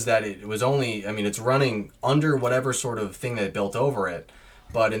 He says that it was only, it's running under whatever sort of thing they built over it.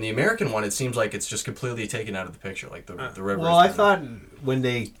 But in the American one, it seems like it's just completely taken out of the picture, like the river. Well, I thought when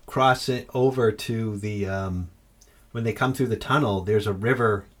they cross it over to the when they come through the tunnel, there's a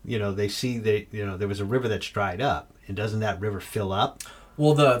river. They see there was a river that's dried up, and doesn't that river fill up?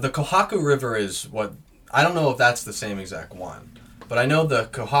 Well, the Kohaku River is what I don't know if that's the same exact one, but I know the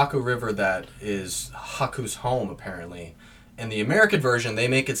Kohaku River that is Haku's home apparently. In the American version, they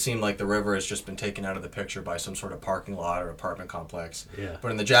make it seem like the river has just been taken out of the picture by some sort of parking lot or apartment complex. Yeah. But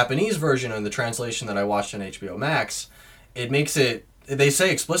in the Japanese version, or in the translation that I watched on HBO Max, they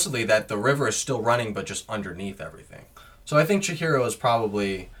say explicitly that the river is still running, but just underneath everything. So I think Chihiro is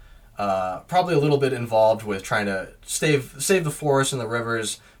probably a little bit involved with trying to save the forest and the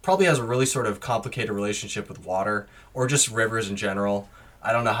rivers. Probably has a really sort of complicated relationship with water, or just rivers in general.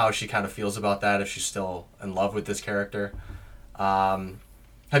 I don't know how she kind of feels about that, if she's still in love with this character.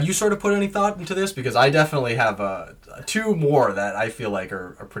 Have you sort of put any thought into this? Because I definitely have two more that I feel like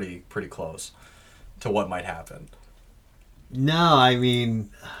are pretty close to what might happen. No, I mean,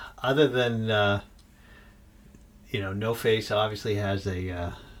 other than No Face obviously has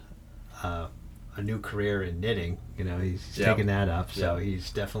a new career in knitting. He's taken that up, so he's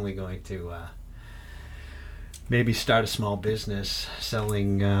definitely going to maybe start a small business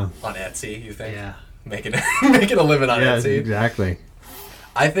selling on Etsy. You think? Yeah. Making a living on Etsy. Yeah, exactly.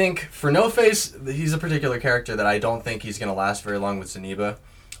 I think for No Face, he's a particular character that I don't think he's going to last very long with Zeniba.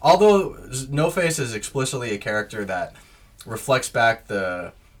 Although No Face is explicitly a character that reflects back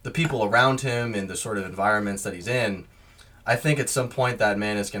the people around him and the sort of environments that he's in, I think at some point that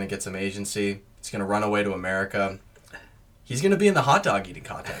man is going to get some agency. He's going to run away to America. He's going to be in the hot dog eating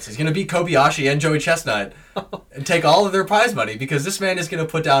contest. He's going to beat Kobayashi and Joey Chestnut and take all of their prize money, because this man is going to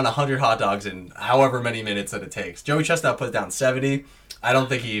put down 100 hot dogs in however many minutes that it takes. Joey Chestnut put down 70. I don't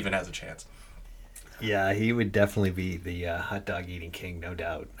think he even has a chance. Yeah, he would definitely be the hot dog eating king, no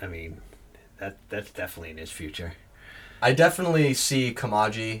doubt. I mean, that's definitely in his future. I definitely see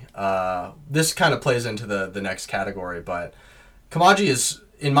Kamaji. This kind of plays into the next category, but Kamaji is,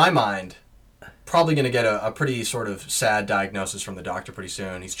 in my mind, probably going to get a pretty sort of sad diagnosis from the doctor pretty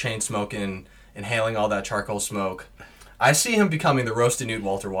soon. He's chain smoking, inhaling all that charcoal smoke. I see him becoming the roasted newt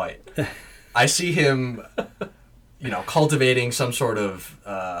Walter White. I see him, cultivating some sort of,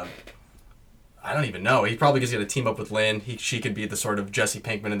 I don't even know. He probably is going to team up with Lynn. She could be the sort of Jesse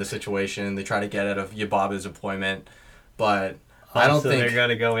Pinkman in the situation. They try to get out of Yababa's employment, but I don't think they're going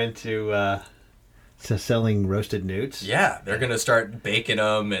to go into selling roasted newts. Yeah, they're going to start baking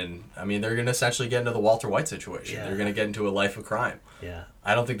them, and they're going to essentially get into the Walter White situation. Yeah. They're going to get into a life of crime. Yeah,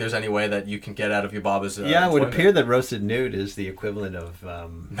 I don't think there's any way that you can get out of Yababa's. It would appear that roasted newt is the equivalent of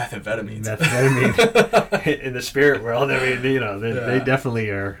methamphetamine in the spirit world. They definitely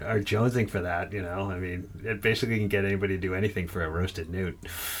are jonesing for that. It basically can get anybody to do anything for a roasted newt.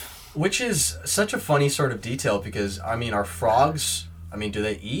 Which is such a funny sort of detail, because are frogs? Do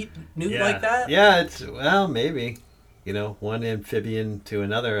they eat newt like that? Yeah, maybe. One amphibian to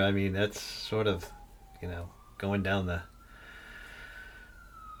another. That's sort of, going down the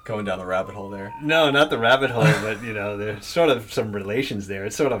rabbit hole there. No, not the rabbit hole, but there's sort of some relations there.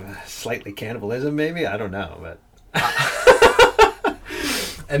 It's sort of slightly cannibalism, maybe. I don't know, but.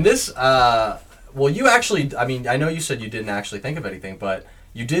 And this, you actually. I know you said you didn't actually think of anything, but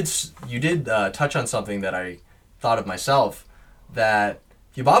you did touch on something that I thought of myself. That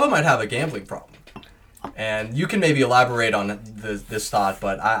Yubaba might have a gambling problem. And you can maybe elaborate on this thought,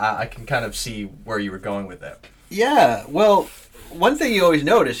 but I can kind of see where you were going with it. Yeah, well, one thing you always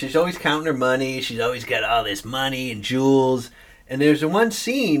notice, she's always counting her money. She's always got all this money and jewels. And there's one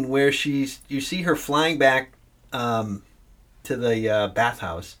scene where you see her flying back to the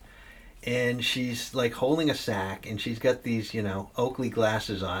bathhouse. And she's like holding a sack, and she's got these, Oakley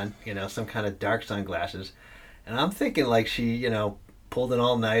glasses on, some kind of dark sunglasses. And I'm thinking like she, pulled an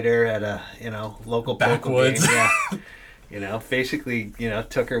all-nighter at a, local backwoods game. Yeah. Basically,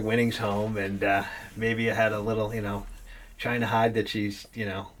 took her winnings home, and maybe had a little, trying to hide that she's,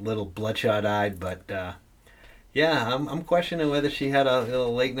 a little bloodshot-eyed. But, I'm questioning whether she had a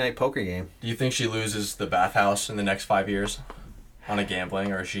little late-night poker game. Do you think she loses the bathhouse in the next 5 years on a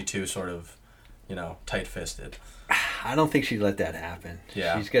gambling, or is she too sort of, tight-fisted? I don't think she'd let that happen.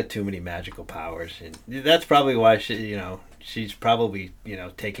 Yeah. She's got too many magical powers. And that's probably why she's probably,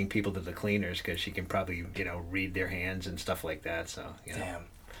 taking people to the cleaners, because she can probably, read their hands and stuff like that. So, Damn.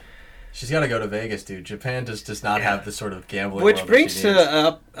 She's got to go to Vegas, dude. Japan does not have the sort of gambling. Which brings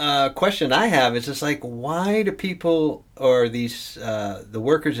to a question I have. Is just like, why do people, or these the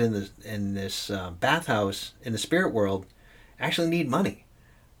workers in this bathhouse in the spirit world actually need money?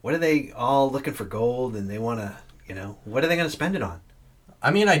 What are they all looking for gold, and they want to, what are they going to spend it on?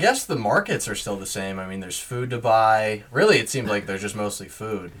 I guess the markets are still the same. There's food to buy. Really, it seems like there's just mostly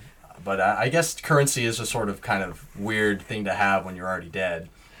food. But I guess currency is a sort of kind of weird thing to have when you're already dead.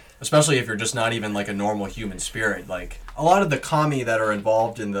 Especially if you're just not even like a normal human spirit. Like a lot of the kami that are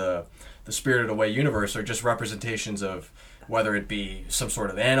involved in the Spirited Away universe are just representations of whether it be some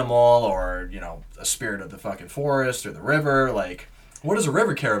sort of animal or, you know, a spirit of the fucking forest or the river. Like, what does a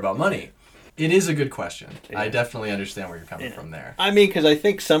river care about money? It is a good question. Yeah. I definitely understand where you're coming from there. I mean, because I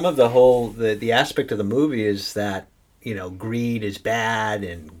think some of the whole, the aspect of the movie is that, you know, greed is bad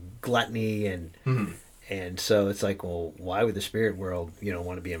and gluttony and... Mm-hmm. And so it's like, well, why would the spirit world, you know,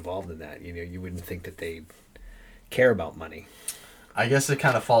 want to be involved in that? You know, you wouldn't think that they care about money. I guess it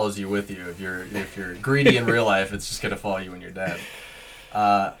kind of follows you with you. If you're greedy in real life, it's just going to follow you when you're dead.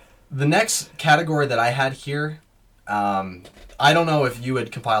 The next category that I had here, I don't know if you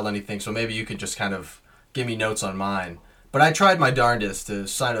had compiled anything, so maybe you could just kind of give me notes on mine. But I tried my darndest to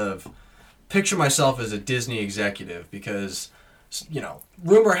sort of picture myself as a Disney executive because, you know,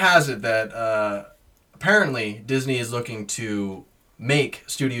 rumor has it that... apparently, Disney is looking to make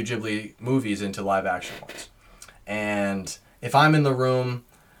Studio Ghibli movies into live-action ones. And if I'm in the room,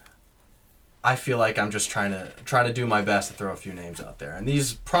 I feel like I'm just trying to do my best to throw a few names out there. And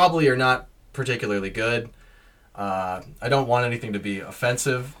these probably are not particularly good. I don't want anything to be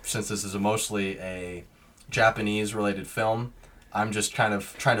offensive, since this is mostly a Japanese-related film. I'm just kind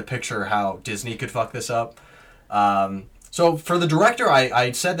of trying to picture how Disney could fuck this up. So for the director,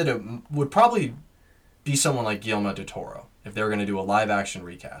 I said that it would probably... be someone like Guillermo del Toro if they were going to do a live-action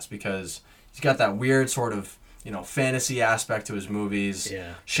recast, because he's got that weird sort of, you know, fantasy aspect to his movies.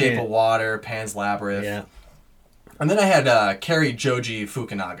 Yeah. Shape of Water, Pan's Labyrinth. Yeah. And then I had Cary Joji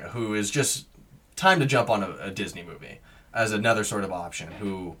Fukunaga, who is just time to jump on a Disney movie as another sort of option,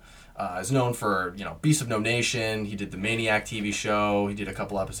 who is known for, you know, Beast of No Nation. He did the Maniac TV show. He did a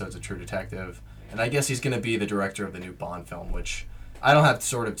couple episodes of True Detective. And I guess he's going to be the director of the new Bond film, which... I don't have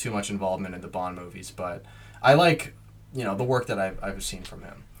sort of too much involvement in the Bond movies, but I like, you know, the work that I've seen from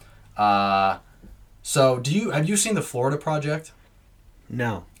him. So have you seen the Florida Project?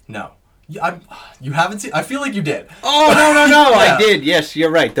 No. No. You haven't seen? I feel like you did. Oh, no. Yeah. I did. Yes,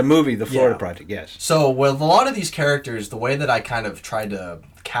 you're right. The movie, The Florida Project, yes. So with a lot of these characters, the way that I kind of tried to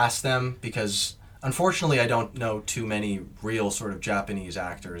cast them, because unfortunately I don't know too many real sort of Japanese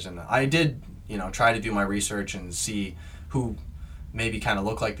actors, and I did, you know, try to do my research and see who... maybe kind of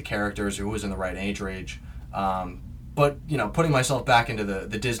look like the characters or who was in the right age range. But, you know, putting myself back into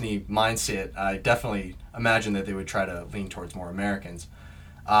the Disney mindset, I definitely imagine that they would try to lean towards more Americans.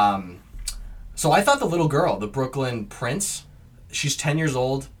 So I thought the little girl, the Brooklyn Prince, she's 10 years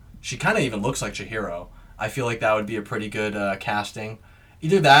old. She kind of even looks like Chihiro. I feel like that would be a pretty good casting.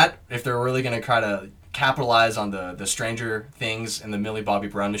 Either that, if they're really going to try to capitalize on the Stranger Things and the Millie Bobby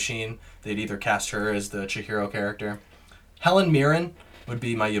Brown machine, they'd either cast her as the Chihiro character. Helen Mirren would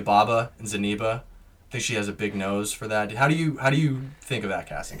be my Yubaba in Zeniba. I think she has a big nose for that. How do you think of that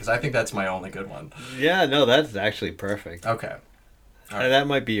casting? Because I think that's my only good one. Yeah, no, that's actually perfect. Okay. Right. That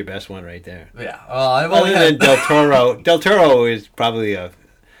might be your best one right there. Yeah. Well, I've only had... Del Toro. Del Toro is probably a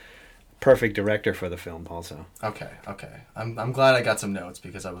perfect director for the film also. Okay. I'm glad I got some notes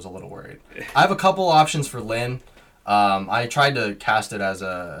because I was a little worried. I have a couple options for Lin. I tried to cast it as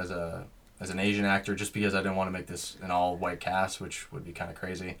an Asian actor just because I didn't want to make this an all-white cast, which would be kind of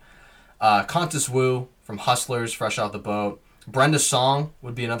crazy. Contis Wu from Hustlers, fresh out the boat. Brenda Song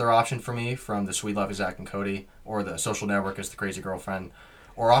would be another option for me from The Sweet Love of Zack and Cody, or The Social Network as the crazy girlfriend,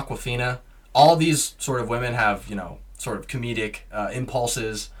 or Awkwafina. All these sort of women have, you know, sort of comedic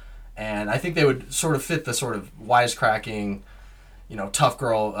impulses, and I think they would sort of fit the sort of wisecracking, you know, tough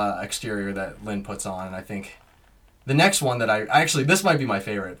girl exterior that Lin puts on. And I think the next one that this might be my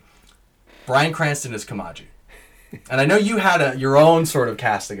favorite. Bryan Cranston is Kamaji. And I know you had your own sort of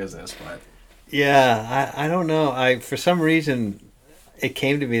casting as this, but... Yeah, I don't know. For some reason, it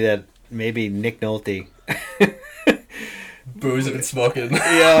came to me that maybe Nick Nolte... Boozing and smoking.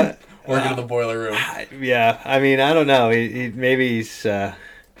 Yeah. Working in the boiler room. Yeah, I mean, I don't know. Maybe he's... I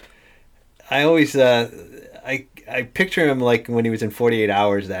always... I picture him like when he was in 48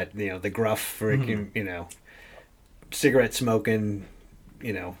 Hours, that, you know, the gruff, freaking, you know, cigarette smoking,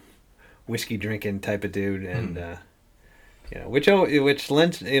 you know... whiskey drinking type of dude, and you know, which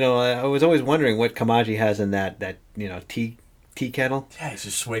lends, you know, I was always wondering what Kamaji has in that you know, tea kettle. Yeah, he's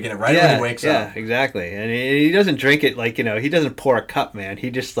just swigging it when he wakes up. Yeah, exactly. And he doesn't drink it like, you know, he doesn't pour a cup, man. He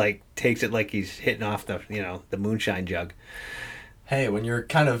just like takes it like he's hitting off the, you know, the moonshine jug. Hey, when you're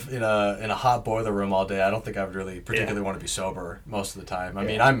kind of in a hot boiler room all day, I don't think I would really particularly want to be sober most of the time. I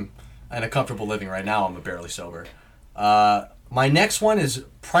mean, I'm in a comfortable living right now. I'm barely sober. My next one is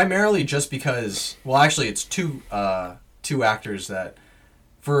primarily just because, well, actually, it's two actors that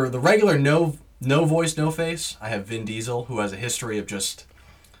For the regular no voice, no face, I have Vin Diesel, who has a history of just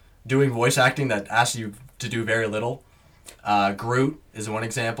doing voice acting that asks you to do very little. Groot is one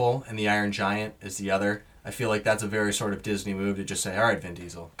example, and the Iron Giant is the other. I feel like that's a very sort of Disney move to just say, all right, Vin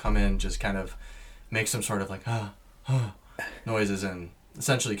Diesel, come in, just kind of make some sort of like, noises and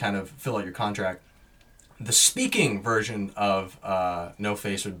essentially kind of fill out your contract. The speaking version of No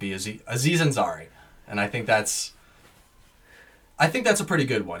Face would be Aziz Ansari, and I think that's a pretty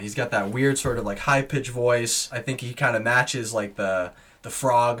good one. He's got that weird sort of like high-pitched voice. I think he kind of matches like the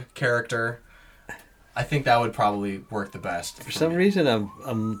frog character. I think that would probably work the best. For some reason,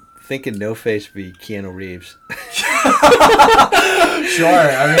 I'm thinking No Face would be Keanu Reeves. Sure,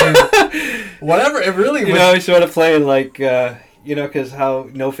 I mean, whatever. It really, he's sort of playing like, because how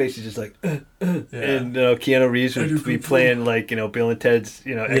No Face is just like, and Keanu Reeves would be playing like, Bill and Ted's,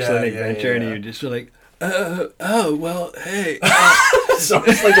 Excellent Adventure, and you'd just be like, well, hey. So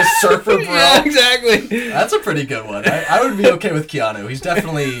it's like a surfer bro. Yeah, exactly. That's a pretty good one. I would be okay with Keanu. He's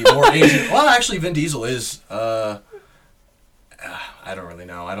definitely more Asian. Well, actually, Vin Diesel is, I don't really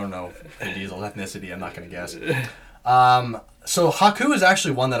know. I don't know Vin Diesel's ethnicity. I'm not going to guess. So Haku is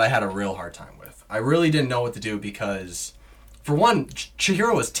actually one that I had a real hard time with. I really didn't know what to do because, for one,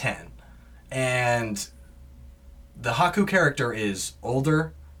 Chihiro is 10. And the Haku character is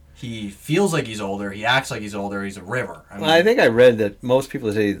older. He feels like he's older. He acts like he's older. He's a river. I think I read that most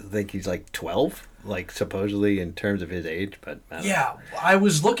people think he's like 12, like supposedly in terms of his age. But yeah, I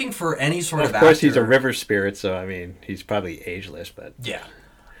was looking for any sort of. Of course, actor. He's a river spirit, so I mean, he's probably ageless. But yeah,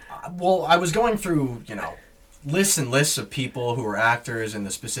 well, I was going through lists and lists of people who were actors in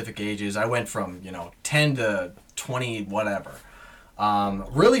the specific ages. I went from 10 to 20, whatever.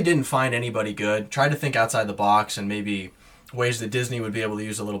 Really didn't find anybody good. Tried to think outside the box and maybe ways that Disney would be able to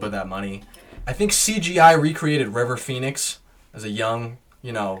use a little bit of that money. I think CGI recreated River Phoenix as a young,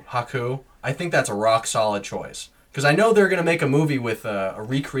 Haku. I think that's a rock solid choice. Because I know they're going to make a movie with a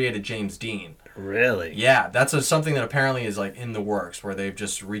recreated James Dean. Really? Yeah, that's something that apparently is like in the works, where they've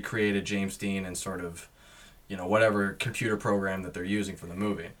just recreated James Dean and sort of, whatever computer program that they're using for the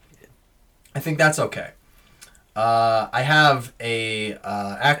movie. I think that's okay. I have a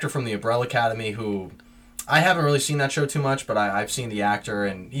actor from the Umbrella Academy who I haven't really seen that show too much, but I've seen the actor,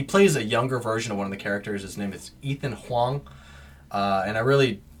 and he plays a younger version of one of the characters. His name is Ethan Huang, and I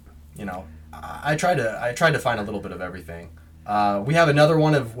really, I tried to find a little bit of everything. We have another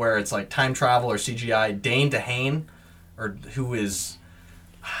one of where it's like time travel or CGI. Dane DeHaan, who is,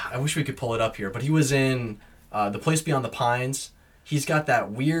 I wish we could pull it up here, but he was in The Place Beyond the Pines. He's got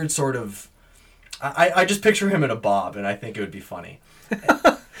that weird sort of, I just picture him in a bob, and I think it would be funny.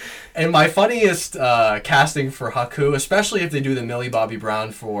 And my funniest casting for Haku, especially if they do the Millie Bobby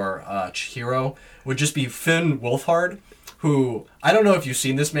Brown for Chihiro, would just be Finn Wolfhard, who, I don't know if you've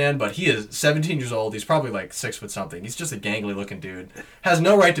seen this man, but he is 17 years old. He's probably like 6 foot something. He's just a gangly looking dude. Has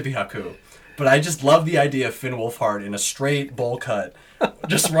no right to be Haku. But I just love the idea of Finn Wolfhard in a straight bowl cut,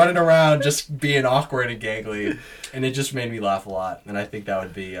 just running around, just being awkward and gangly. And it just made me laugh a lot. And I think that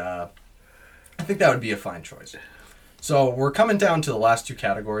would be, a fine choice. So we're coming down to the last two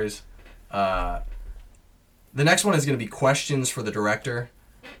categories. The next one is going to be questions for the director.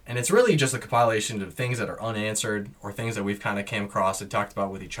 And it's really just a compilation of things that are unanswered or things that we've kind of came across and talked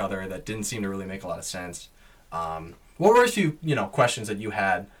about with each other that didn't seem to really make a lot of sense. What were a few, questions that you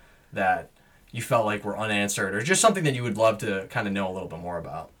had that you felt like were unanswered, or just something that you would love to kind of know a little bit more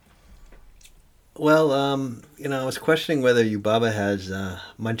about? Well, I was questioning whether Yubaba has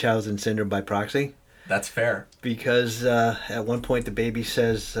Munchausen syndrome by proxy. That's fair. Because at one point the baby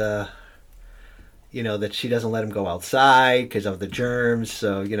says, that she doesn't let him go outside because of the germs.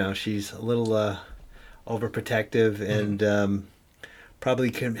 So, she's a little overprotective and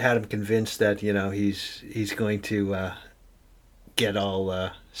probably had him convinced that, he's going to get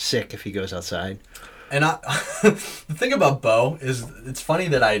all sick if he goes outside. And the thing about Bo is it's funny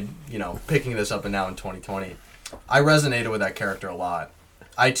that picking this up and now in 2020, I resonated with that character a lot.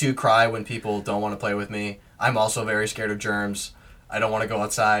 I too cry when people don't want to play with me. I'm also very scared of germs. I don't want to go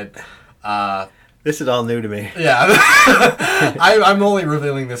outside. This is all new to me. Yeah. I'm only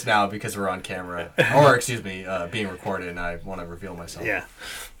revealing this now because we're on camera. Or, being recorded, and I want to reveal myself. Yeah.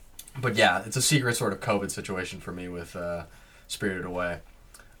 But yeah, it's a secret sort of COVID situation for me with Spirited Away.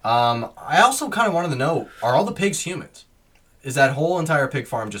 I also kind of wanted to know, are all the pigs humans? Is that whole entire pig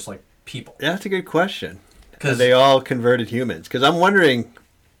farm just like people? Yeah, that's a good question. Are they all converted humans? Because I'm wondering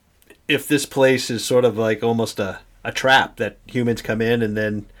if this place is sort of like almost a trap that humans come in and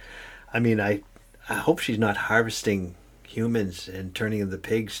then, I hope she's not harvesting humans and turning them to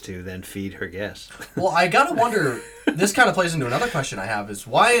pigs to then feed her guests. Well, I gotta wonder, this kind of plays into another question I have, is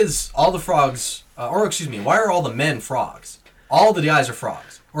why is all the frogs, why are all the men frogs? All the guys are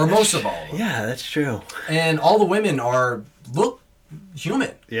frogs. Or most of all of them. Yeah, that's true. And all the women look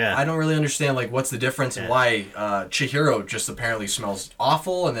human. Yeah. I don't really understand, like, what's the difference and why Chihiro just apparently smells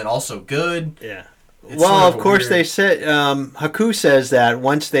awful and then also good. Yeah. It's Well, sort of course, they said Haku says that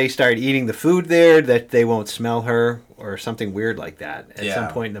once they start eating the food there, that they won't smell her or something weird like that at some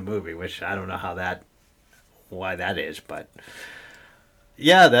point in the movie. Which I don't know why that is, but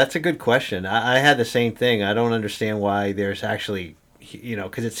yeah, that's a good question. I had the same thing. I don't understand why there's actually,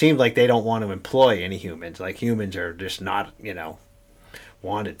 because it seems like they don't want to employ any humans. Like humans are just not,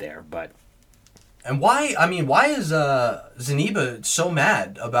 wanted there, but. And why is Zeniba so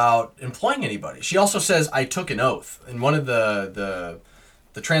mad about employing anybody? She also says, I took an oath. In one of the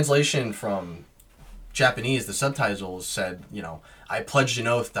translation from Japanese, the subtitles said, I pledged an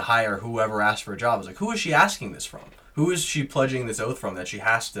oath to hire whoever asked for a job. I was like, who is she asking this from? Who is she pledging this oath from that she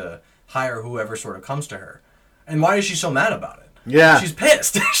has to hire whoever sort of comes to her? And why is she so mad about it? Yeah. She's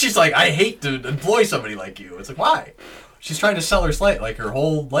pissed. She's like, I hate to employ somebody like you. It's like, why? She's trying to sell her her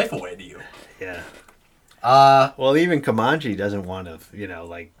whole life away to you. Yeah. Well, even Kamanji doesn't want to, give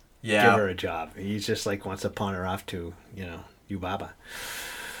her a job. He's just wants to pawn her off to, Yubaba.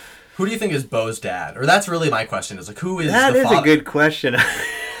 Who do you think is Bo's dad? Or that's really my question. Is who is that the is father? A good question.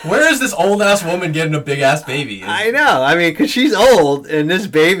 Where is this old ass woman getting a big ass baby? I know. I mean, because she's old, and this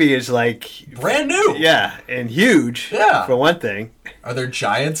baby is brand new. Yeah, and huge. Yeah, for one thing. Are there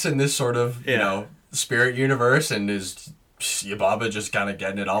giants in this sort of spirit universe? And is Yubaba just kind of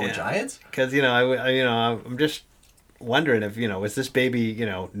getting it all with giants? Because I'm just wondering if was this baby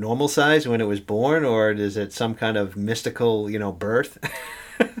normal size when it was born, or is it some kind of mystical birth?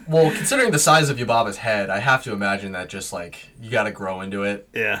 Well, considering the size of Yubaba's head, I have to imagine that just you got to grow into it.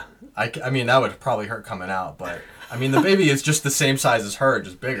 Yeah. I mean, that would probably hurt coming out, but I mean, the baby is just the same size as her,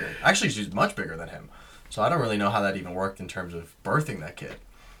 just bigger. Actually, she's much bigger than him. So I don't really know how that even worked in terms of birthing that kid.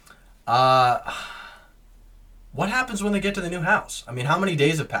 What happens when they get to the new house? I mean, how many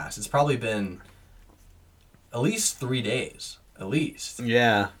days have passed? It's probably been at least 3 days. At least.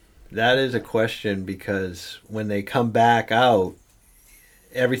 Yeah, that is a question because when they come back out,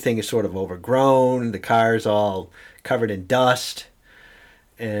 everything is sort of overgrown. The car's all covered in dust.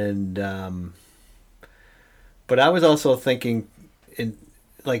 And, but I was also thinking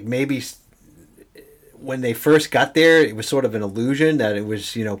maybe when they first got there, it was sort of an illusion that it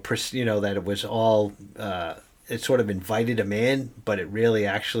was, that it was all, it sort of invited them in, but it really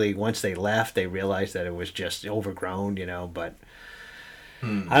actually, once they left, they realized that it was just overgrown, but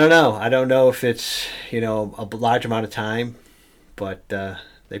I don't know. I don't know if it's, a large amount of time, but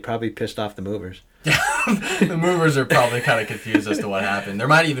they probably pissed off the movers. The movers are probably kind of confused as to what happened. There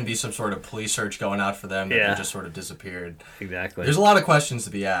might even be some sort of police search going out for them that they just sort of disappeared. Exactly. There's a lot of questions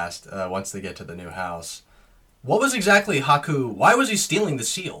to be asked once they get to the new house. What was exactly Haku? Why was he stealing the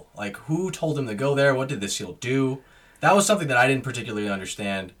seal? Who told him to go there? What did the seal do? That was something that I didn't particularly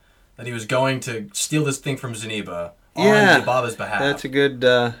understand. That he was going to steal this thing from Zeniba on Yubaba's behalf. That's a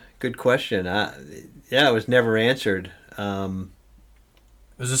good question. It was never answered. It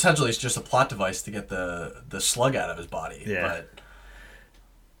was essentially just a plot device to get the slug out of his body. Yeah.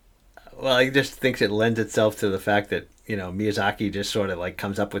 Well, I just think it lends itself to the fact that, Miyazaki just sort of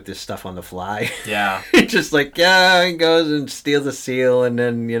comes up with this stuff on the fly. Yeah. He just he goes and steals the seal and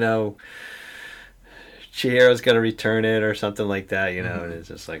then, Chihiro's got to return it or something like that, and it's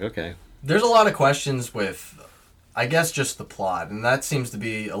just okay. There's a lot of questions with, I guess, just the plot, and that seems to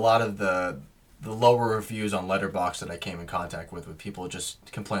be a lot of the lower reviews on Letterboxd that I came in contact with people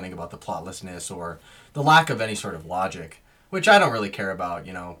just complaining about the plotlessness or the lack of any sort of logic, which I don't really care about,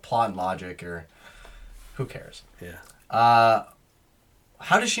 plot and logic, or who cares? Yeah.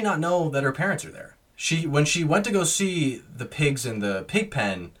 How does she not know that her parents are there? When she went to go see the pigs in the pig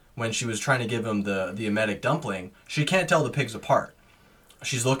pen, when she was trying to give them the emetic dumpling, she can't tell the pigs apart.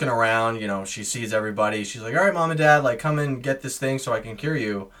 She's looking around, she sees everybody. She's like, all right, Mom and Dad, come and get this thing so I can cure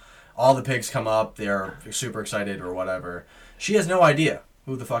you. All the pigs come up. They're super excited or whatever. She has no idea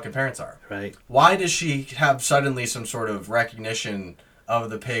who the fucking parents are. Right. Why does she have suddenly some sort of recognition of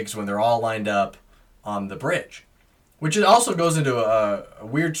the pigs when they're all lined up on the bridge? Which it also goes into a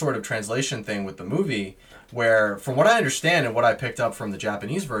weird sort of translation thing with the movie where, from what I understand and what I picked up from the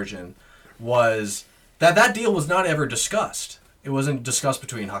Japanese version, was that deal was not ever discussed. It wasn't discussed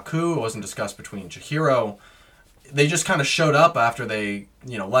between Haku. It wasn't discussed between Chihiro. They just kind of showed up after they,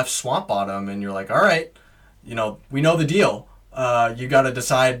 left Swamp Bottom, and you're like, all right, we know the deal. you got to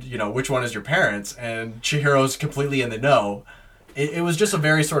decide, which one is your parents, and Chihiro's completely in the know. It was just a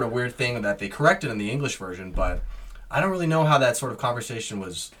very sort of weird thing that they corrected in the English version, but I don't really know how that sort of conversation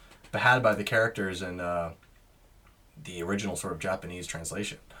was had by the characters in the original sort of Japanese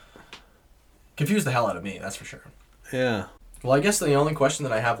translation. Confused the hell out of me, that's for sure. Yeah. Well, I guess the only question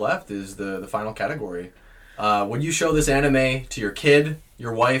that I have left is the final category. Would you show this anime to your kid,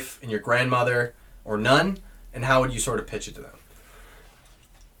 your wife, and your grandmother, or none? And how would you sort of pitch it to them?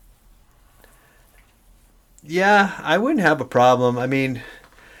 Yeah, I wouldn't have a problem. I mean,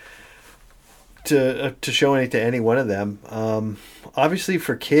 to show it to any one of them. Obviously,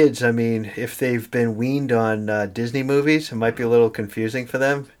 for kids, I mean, if they've been weaned on Disney movies, it might be a little confusing for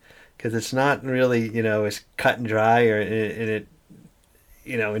them because it's not really, as cut and dry or in it,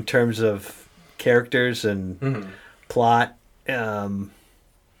 in terms of characters and plot.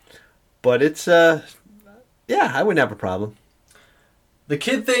 But it's, yeah, I wouldn't have a problem. The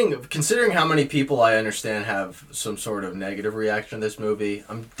kid thing, considering how many people I understand have some sort of negative reaction to this movie,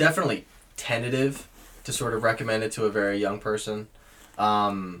 I'm definitely tentative to sort of recommend it to a very young person.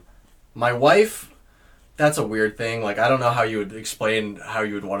 My wife, that's a weird thing. Like, I don't know how you would explain how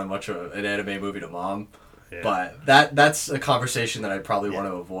you would want to watch an anime movie to mom, but that's a conversation that I'd probably want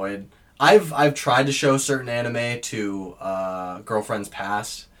to avoid. I've tried to show certain anime to girlfriends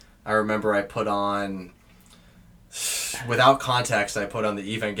past. I remember I put on, without context, I put on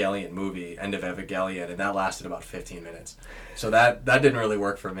the Evangelion movie, End of Evangelion, and that lasted about 15 minutes. So that didn't really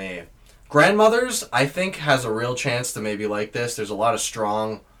work for me. Grandmothers, I think, has a real chance to maybe like this. There's a lot of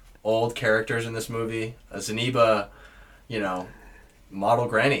strong, old characters in this movie. Zeniba, model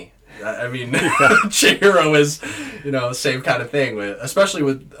granny. I mean, Chihiro is, same kind of thing.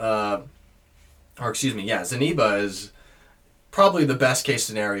 Zeniba is probably the best case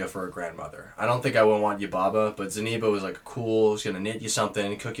scenario for a grandmother. I don't think I would want Yubaba, but Zeniba was like cool. She's going to knit you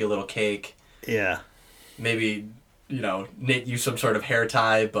something, cook you a little cake. Yeah. Maybe, knit you some sort of hair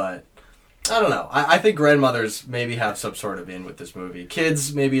tie, but I don't know. I think grandmothers maybe have some sort of in with this movie.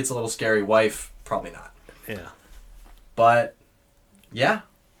 Kids, maybe it's a little scary. Wife, probably not. Yeah. But, yeah,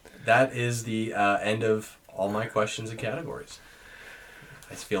 that is the end of all my questions and categories.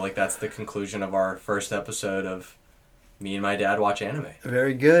 I feel like that's the conclusion of our first episode of Me and My Dad Watch Anime.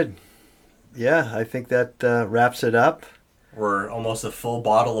 Very good. Yeah, I think that wraps it up. We're almost a full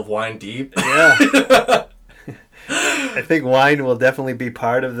bottle of wine deep. Yeah. I think wine will definitely be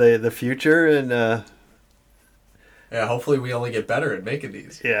part of the future, and yeah, hopefully we only get better at making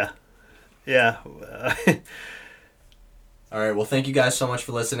these. Yeah. All right. Well, thank you guys so much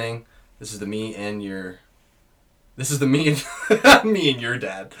for listening. This is the me and your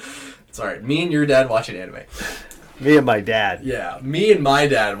dad. It's all right. Me and your dad watching anime. Me and my dad. Yeah, me and my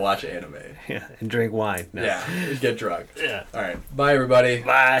dad watch anime. Yeah, and drink wine. No. Yeah, get drunk. Yeah. All right. Bye, everybody.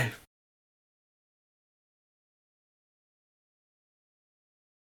 Bye.